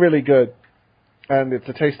really, really good. And it's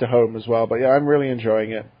a taste of home as well. But yeah, I'm really enjoying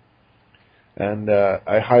it. And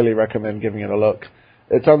I highly recommend giving it a look.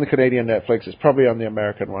 It's on the Canadian Netflix. It's probably on the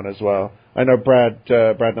American one as well. I know Brad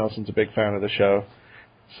Nelson's a big fan of the show.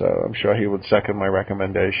 So I'm sure he would second my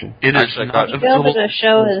recommendation. It is not available. The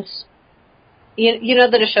show is... you know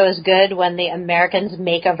that a show is good when the Americans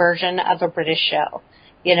make a version of a British show.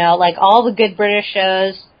 You know, like all the good British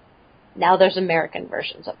shows, now there's American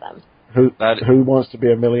versions of them. Who Wants to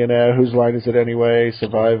Be a Millionaire? Whose Line Is It Anyway?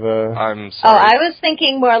 Survivor? I'm Oh, sorry. I was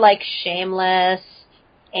thinking more like Shameless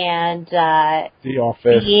and The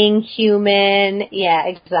Office. Being Human. Yeah,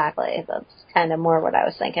 exactly. That's kind of more what I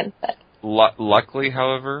was thinking. But Luckily,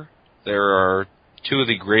 however, there are two of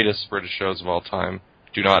the greatest British shows of all time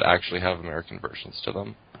do not actually have American versions to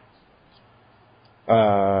them.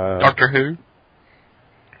 Doctor Who.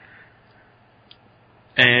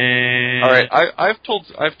 And All right, I've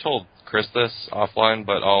told Chris this offline,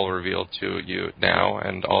 but I'll reveal to you now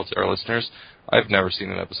and all to our listeners. I've never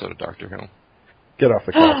seen an episode of Doctor Who. Get off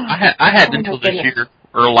the couch. I hadn't until this year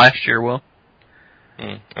or last year. Will.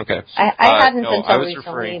 Okay. I hadn't until I was recently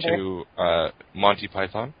referring either. to Monty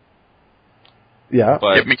Python. Yeah.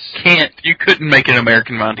 But You couldn't make an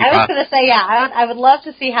American Monty I was Python. going to say, I would love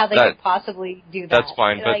to see how they could possibly do that. That's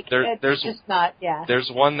fine, but like, there's just not, yeah.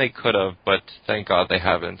 There's one they could have, but thank God they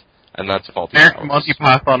haven't, and that's Faulty American Towers. Monty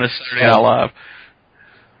Python is Saturday Night Live.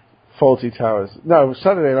 Faulty Towers. No,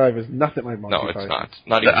 Saturday Night Live is nothing like Monty Python. No, it's not.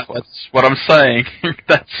 Not even close. That's what I'm saying.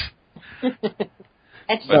 That's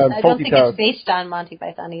I don't Faulty think Towers. it's based on Monty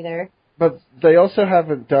Python either. But they also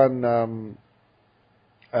haven't done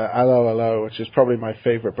Allo Allo, which is probably my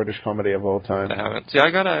favorite British comedy of all time. I haven't. See, I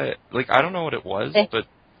don't know what it was, but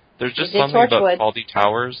there's just They did something about Torchwood. Faulty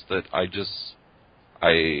Towers that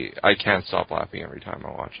I can't stop laughing every time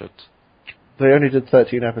I watch it. They only did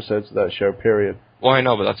 13 episodes of that show, period. Well, I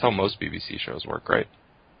know, but that's how most BBC shows work, right?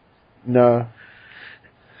 No.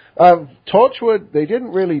 Torchwood, they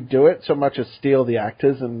didn't really do it so much as steal the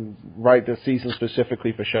actors and write the season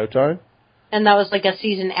specifically for Showtime. And that was like a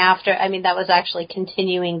season after. I mean, that was actually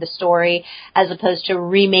continuing the story as opposed to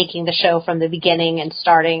remaking the show from the beginning and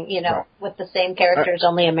starting, Right. with the same characters,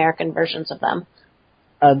 only American versions of them.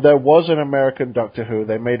 And there was an American Doctor Who.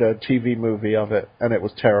 They made a TV movie of it, and it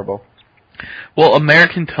was terrible. well,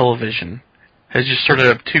 American television has just started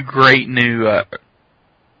up two great new.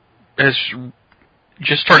 Has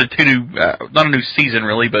just started two new, not a new season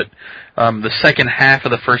really, but the second half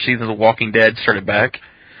of the first season of The Walking Dead started back.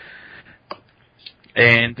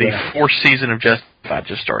 And the fourth season of Justified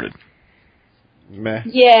just started. Meh.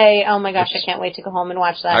 Yay! Oh my gosh, I can't wait to go home and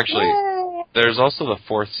watch that. Actually, Yay! there's also the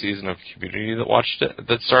fourth season of Community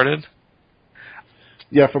that started.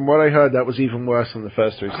 Yeah, from what I heard, that was even worse than the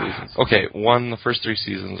first three seasons. Okay, the first three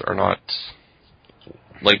seasons are not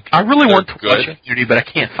like I really they're want to watch good. Community, but I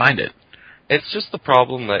can't find it. It's just the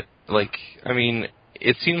problem that,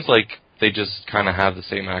 it seems like they just kind of have the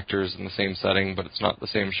same actors in the same setting, but it's not the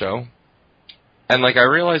same show. And, I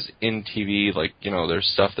realize in TV, there's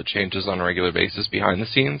stuff that changes on a regular basis behind the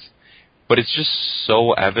scenes, but it's just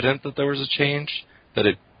so evident that there was a change that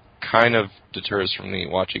it kind of deters from the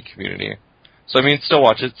watching community. So, still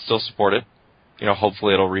watch it, still support it.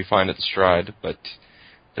 Hopefully it'll refine its stride, but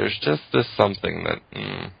there's just this something that,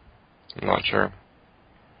 I'm not sure.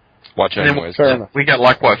 Watch it anyways. Fair enough. We got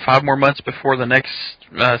 5 more months before the next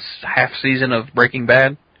half season of Breaking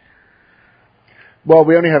Bad? Well,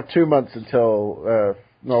 we only have 2 months until, a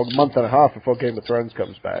month and a half before Game of Thrones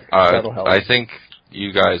comes back. That'll help. I think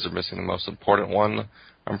you guys are missing the most important one.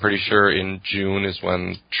 I'm pretty sure in June is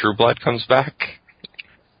when True Blood comes back.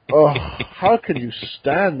 Oh, how can you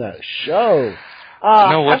stand that show? Oh,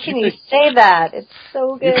 No, how what can you you think- say that? It's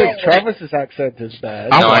so You good. think Travis's accent is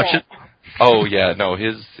bad? I'll watch it. Oh yeah, no,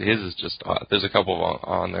 his is just. There's a couple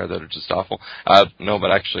on there that are just awful. No,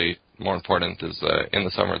 but actually, more important is in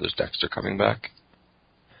the summer there's Dexter coming back.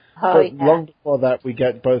 Oh, But yeah. long before that, we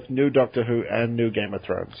get both new Doctor Who and new Game of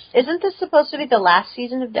Thrones. Isn't this supposed to be the last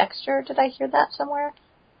season of Dexter? Did I hear that somewhere?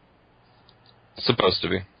 Supposed to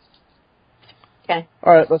be. Okay.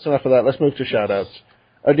 All right, that's enough of that. Let's move to shout-outs.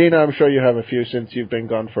 Adina, I'm sure you have a few since you've been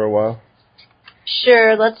gone for a while.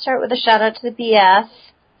 Sure, let's start with a shout out to the BF.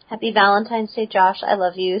 Happy Valentine's Day, Josh. I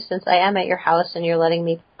love you since I am at your house and you're letting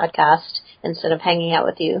me podcast instead of hanging out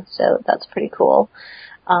with you. So that's pretty cool.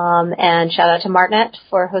 And shout out to Martinet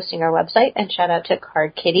for hosting our website, and shout out to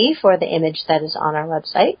Card Kitty for the image that is on our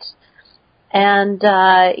website. And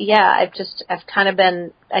I've kind of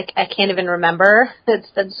been, I can't even remember.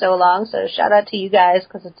 It's been so long. So shout out to you guys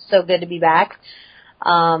because it's so good to be back.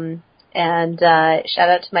 And shout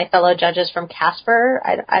out to my fellow judges from Casper.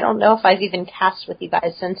 I don't know if I've even cast with you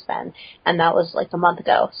guys since then, and that was a month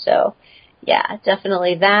ago. So yeah,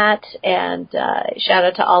 definitely that. And shout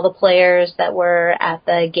out to all the players that were at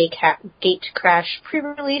the Gate Crash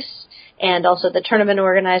pre-release, and also the tournament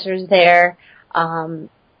organizers there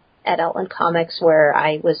at Outland Comics, where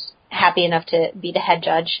I was happy enough to be the head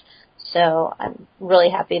judge. So I'm really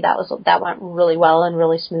happy that went really well and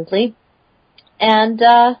really smoothly. And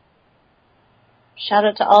shout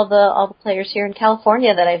out to all the players here in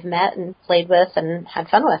California that I've met and played with and had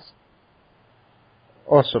fun with.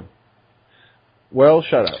 Awesome. Well,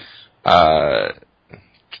 shout-outs.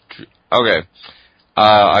 Okay.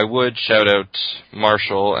 I would shout out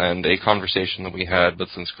Marshall and a conversation that we had, but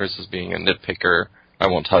since Chris is being a nitpicker, I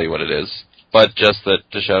won't tell you what it is. But just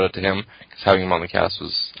to shout out to him, because having him on the cast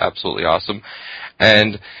was absolutely awesome.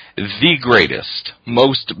 And the greatest,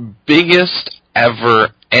 most biggest ever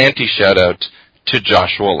anti-shout-out to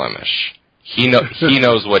Joshua Lemish. He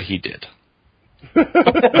knows what he did.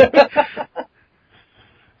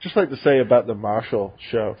 Just like to say about the Marshall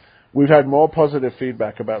show, we've had more positive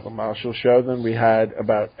feedback about the Marshall show than we had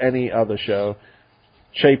about any other show.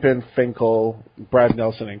 Chapin, Finkel, Brad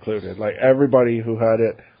Nelson included. Like, everybody who heard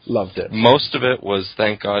it loved it. Most of it was,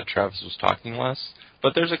 thank God Travis was talking less.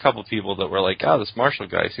 But there's a couple people that were like, this Marshall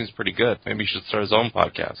guy seems pretty good. Maybe he should start his own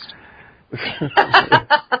podcast.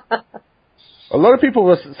 A lot of people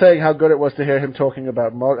were saying how good it was to hear him talking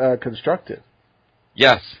about Constructed.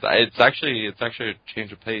 Yes, it's actually a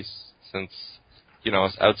change of pace since,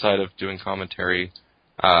 outside of doing commentary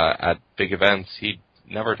at big events, he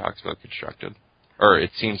never talks about Constructed. Or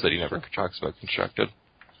it seems that he never talks about Constructed.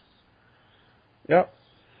 Yep.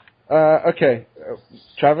 Okay.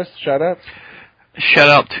 Travis, shout-outs? Shout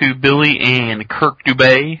out to Billy and Kirk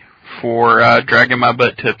Dubé for dragging my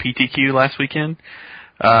butt to PTQ last weekend.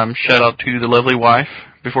 Shout out to the lovely wife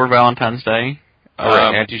before Valentine's Day.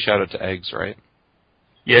 Anti-shout out to Eggs, right?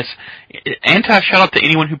 Yes. Anti-shout out to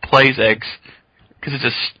anyone who plays Eggs. Because it's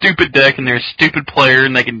a stupid deck and they're a stupid player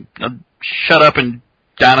and they can shut up and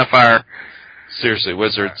die in a fire. Seriously,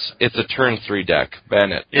 Wizards, it's a turn 3 deck.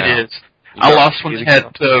 Ban it. It is. I lost one that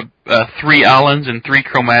had 3 islands and 3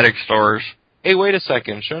 chromatic stars. Hey, wait a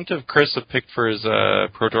second. Shouldn't have Chris have picked for his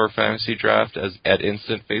Pro Tour Fantasy draft at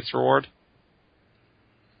instant face reward?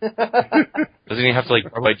 Doesn't he have to,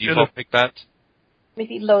 by default pick that?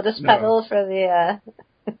 Maybe Lotus Petal for the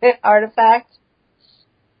artifact.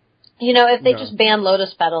 If they just ban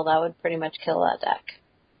Lotus Petal, that would pretty much kill that deck.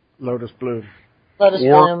 Lotus Bloom.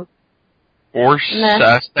 Bloom. Or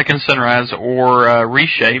Second Sunrise, or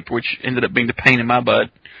Reshape, which ended up being the pain in my butt.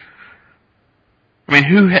 I mean,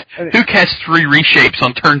 who casts 3 Reshapes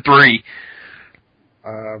on turn 3?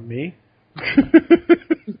 Me.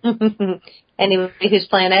 Anybody who's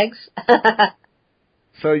playing Eggs?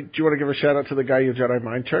 So, do you want to give a shout-out to the guy you Jedi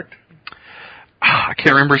mind-tricked? I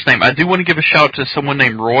can't remember his name. I do want to give a shout-out to someone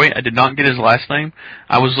named Roy. I did not get his last name.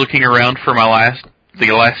 I was looking around for the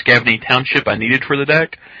last Gavney Township I needed for the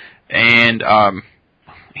deck, and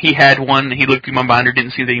he had one. He looked through my binder,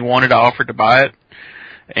 didn't see that he wanted. I offered to buy it,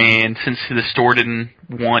 and since the store didn't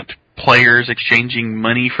want players exchanging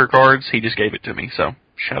money for cards, he just gave it to me. So,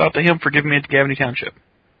 shout out to him for giving me it to Gavney Township.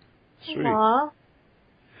 Sweet. Aww.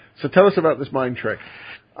 So tell us about this mind trick.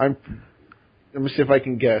 Let me see if I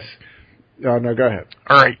can guess. No, go ahead.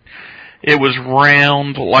 Alright. It was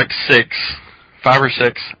round 5 or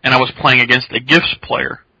 6, and I was playing against a Gifts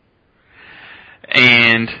player.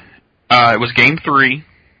 And it was game 3.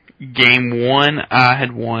 Game 1, I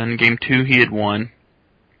had won. Game 2, he had won.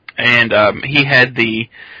 And he had the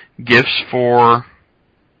Gifts for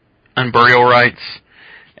Unburial Rights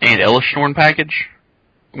and Elishnorn package,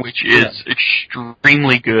 which is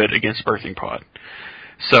extremely good against Birthing Pod.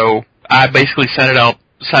 So I basically set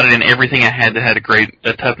in everything I had that had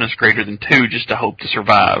a toughness greater than 2 just to hope to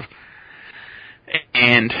survive.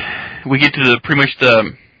 And we get to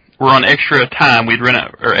we're on extra time, we'd run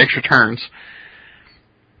out, or extra turns,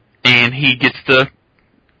 and he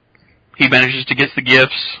manages to get the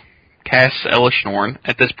Gifts, casts Elishnorn.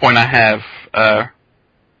 At this point I have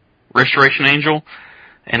Restoration Angel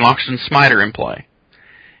and Loxodon Smiter in play.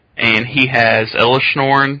 And he has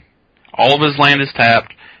Elishnorn, all of his land is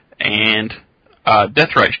tapped, and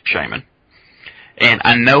Deathrite Shaman. And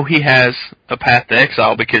I know he has a Path to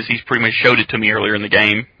Exile because he's pretty much showed it to me earlier in the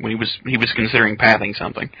game when he was considering pathing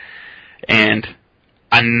something. And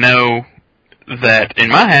I know that in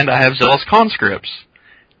my hand I have Zealous Conscripts.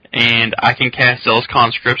 And I can cast Zealous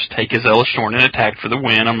Conscripts, take his Elishnorn, and attack for the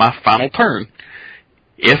win on my final turn.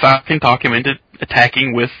 If I can talk him into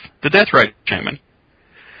attacking with the Deathrite Shaman.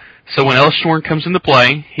 So when Elishnorn comes into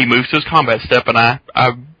play, he moves to his combat step, and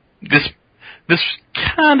this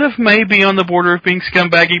kind of may be on the border of being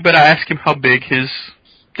scumbaggy, but I ask him how big his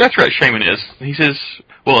Deathrite Shaman is. He says,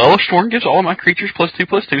 well, Elishnorn gives all of my creatures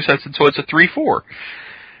 +2/+2, so it's a 3/4.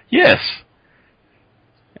 Yes.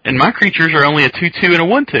 And my creatures are only a 2/2 and a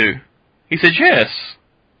 1/2. He said, yes.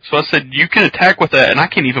 So I said, you can attack with that, and I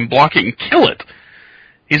can even block it and kill it.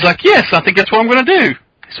 He's like, yes, I think that's what I'm going to do.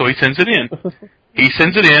 So he sends it in. He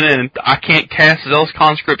sends it in, and I can't cast Zealous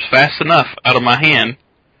Conscripts fast enough out of my hand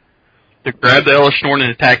to grab the Hellish Norn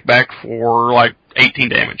and attack back for, 18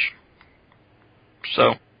 damage.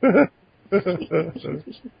 So.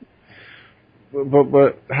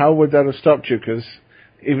 But how would that have stopped you? Because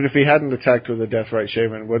even if he hadn't attacked with the Deathrite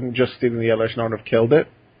Shaman, wouldn't just stealing the Hellish Norn have killed it?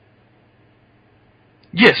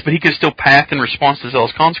 Yes, but he could still path in response to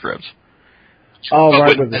Zealous Conscripts. Oh,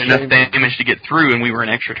 right, with enough damage to get through, and we were in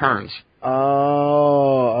extra turns.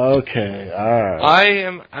 Oh, okay, alright. I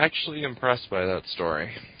am actually impressed by that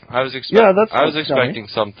story. I was expecting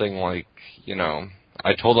something like,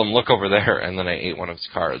 I told him, look over there, and then I ate one of his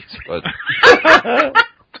cards, but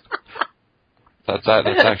that's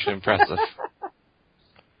actually impressive.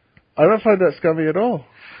 I don't find that scummy at all.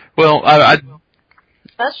 Well, I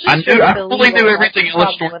fully knew everything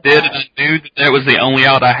Hellish Norn did, and I knew that was the only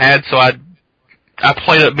out I had, so I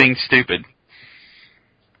played up being stupid.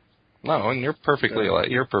 No, and you're perfectly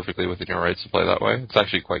within your rights to play that way. It's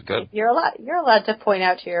actually quite good. You're allowed to point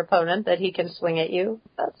out to your opponent that he can swing at you.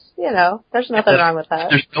 That's there's nothing wrong with that.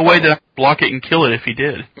 There's no way that I could block it and kill it if he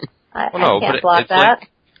did. I can't block that.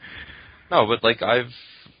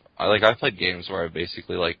 I've played games where I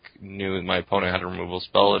basically knew my opponent had a removal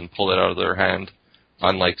spell and pulled it out of their hand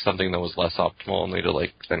on something that was less optimal, only to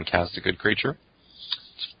then cast a good creature.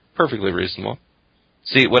 It's perfectly reasonable.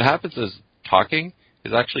 See, what happens is talking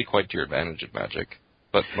is actually quite to your advantage in Magic,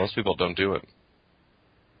 but most people don't do it.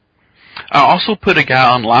 I also put a guy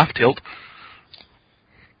on life tilt.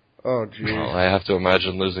 Oh, geez. Well, I have to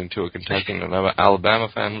imagine losing to a Kentuckian and an Alabama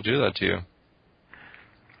fan will do that to you.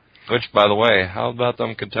 Which, by the way, how about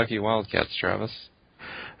them Kentucky Wildcats, Travis?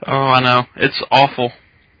 Oh, I know. It's awful.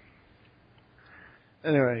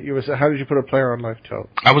 Anyway, how did you put a player on life tilt?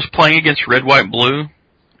 I was playing against Red, White, Blue,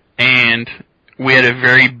 and we had a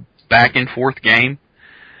very back-and-forth game.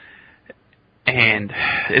 And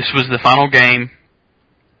this was the final game.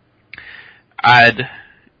 I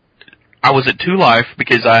was at 2 life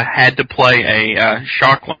because I had to play a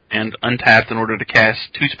Shockland untapped in order to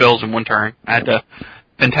cast 2 spells in 1 turn. I had to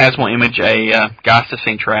Phantasmal Image a Geist of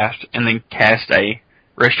St. Traft and then cast a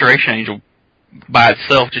Restoration Angel by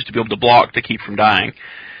itself just to be able to block to keep from dying.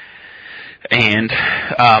 And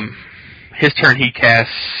his turn he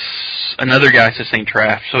casts another Geist of St.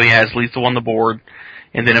 Traft, so he has lethal on the board.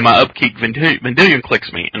 And then in my upkeep, Vendilion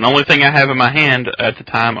clicks me. And the only thing I have in my hand at the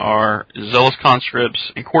time are Zealous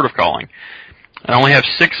Conscripts and Court of Calling. I only have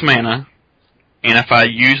 6 mana, and if I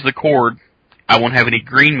use the Cord, I won't have any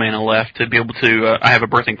green mana left to be able to, I have a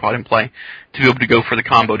Birthing Pod in play, to be able to go for the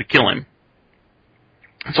combo to kill him.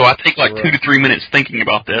 So I take 2 to 3 minutes thinking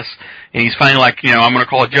about this, and he's finally I'm going to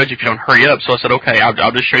call a judge if you don't hurry up. So I said, okay,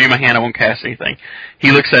 I'll just show you my hand, I won't cast anything.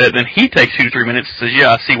 He looks at it, then he takes 2 to 3 minutes and says,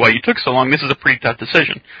 yeah, I see why you took so long, this is a pretty tough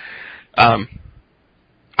decision. I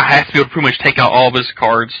have to be able to pretty much take out all of his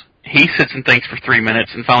cards. He sits and thinks for 3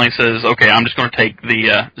 minutes, and finally says, okay, I'm just going to take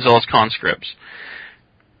the Zealous Conscripts.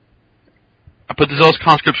 I put the Zealous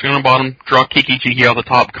Conscripts on the bottom, draw Kiki Jiki out the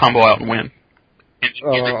top, combo out and win.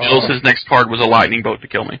 And his next card was a lightning bolt to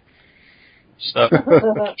kill me. So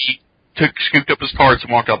he scooped up his cards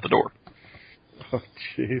and walked out the door. Oh,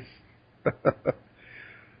 jeez.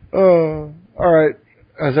 Oh, all right.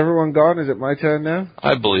 Has everyone gone? Is it my turn now?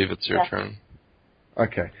 I believe it's your turn.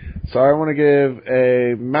 Okay. So I want to give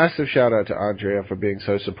a massive shout out to Andrea for being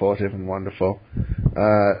so supportive and wonderful.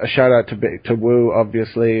 A shout out to Wu,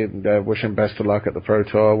 obviously, and wish him best of luck at the Pro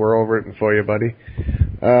Tour. We're all rooting for you, buddy.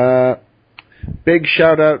 Big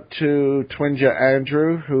shout out to Twinger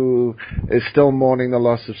Andrew, who is still mourning the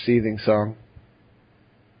loss of Seething Song.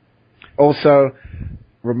 Also,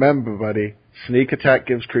 remember, buddy, sneak attack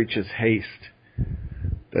gives creatures haste.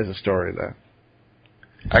 There's a story there.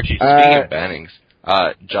 Actually, speaking of bannings,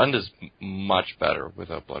 Jund is much better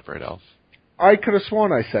without Bloodbraid Elf. I could have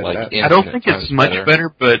sworn I said that. I don't think it's much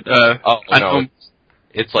better, but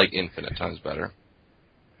it's infinite times better.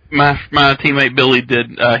 My teammate Billy did.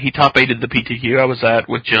 He top 8'd the PTQ I was at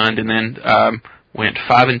with Jund, and then went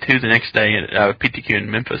 5-2 the next day at PTQ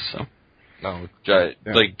in Memphis. So no,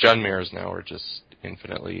 Jund mirrors now are just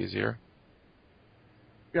infinitely easier.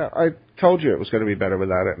 Yeah, I told you it was going to be better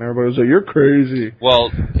without it, and everybody was like, "You're crazy."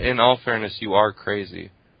 Well, in all fairness, you are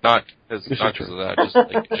crazy. Not because of that, just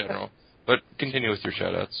in general. But continue with your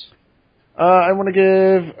shoutouts. I want to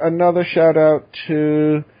give another shout out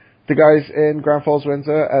to the guys in Grand Falls,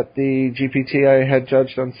 Windsor at the GPT I had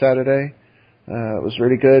judged on Saturday. It was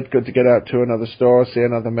really good. Good to get out to another store, see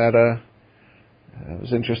another meta. It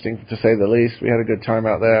was interesting to say the least. We had a good time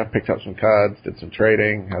out there. Picked up some cards, did some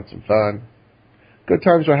trading, had some fun. Good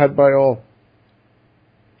times were had by all.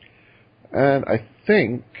 And I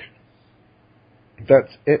think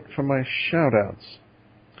that's it for my shout-outs.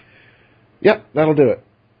 Yep, that'll do it.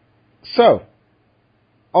 So,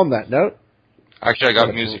 on that note... Actually, I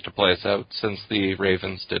got music to play us out since the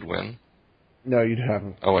Ravens did win. No, you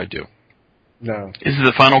haven't. Oh, I do. No. Is it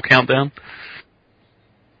the final countdown?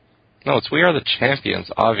 No, it's We Are the Champions,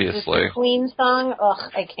 obviously. The Queen song?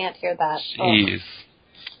 Ugh, I can't hear that. Jeez.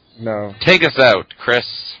 No. Take us out, Chris.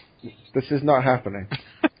 This is not happening.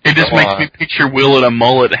 It just makes me picture Will at a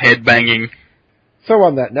mullet headbanging. So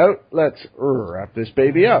on that note, let's wrap this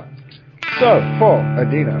baby up. So, for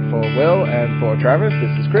Adina, for Will, and for Travis,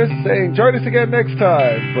 this is Chris saying join us again next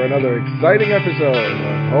time for another exciting episode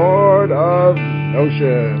of Horde of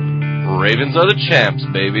Notion. Ravens are the champs,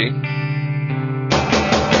 baby.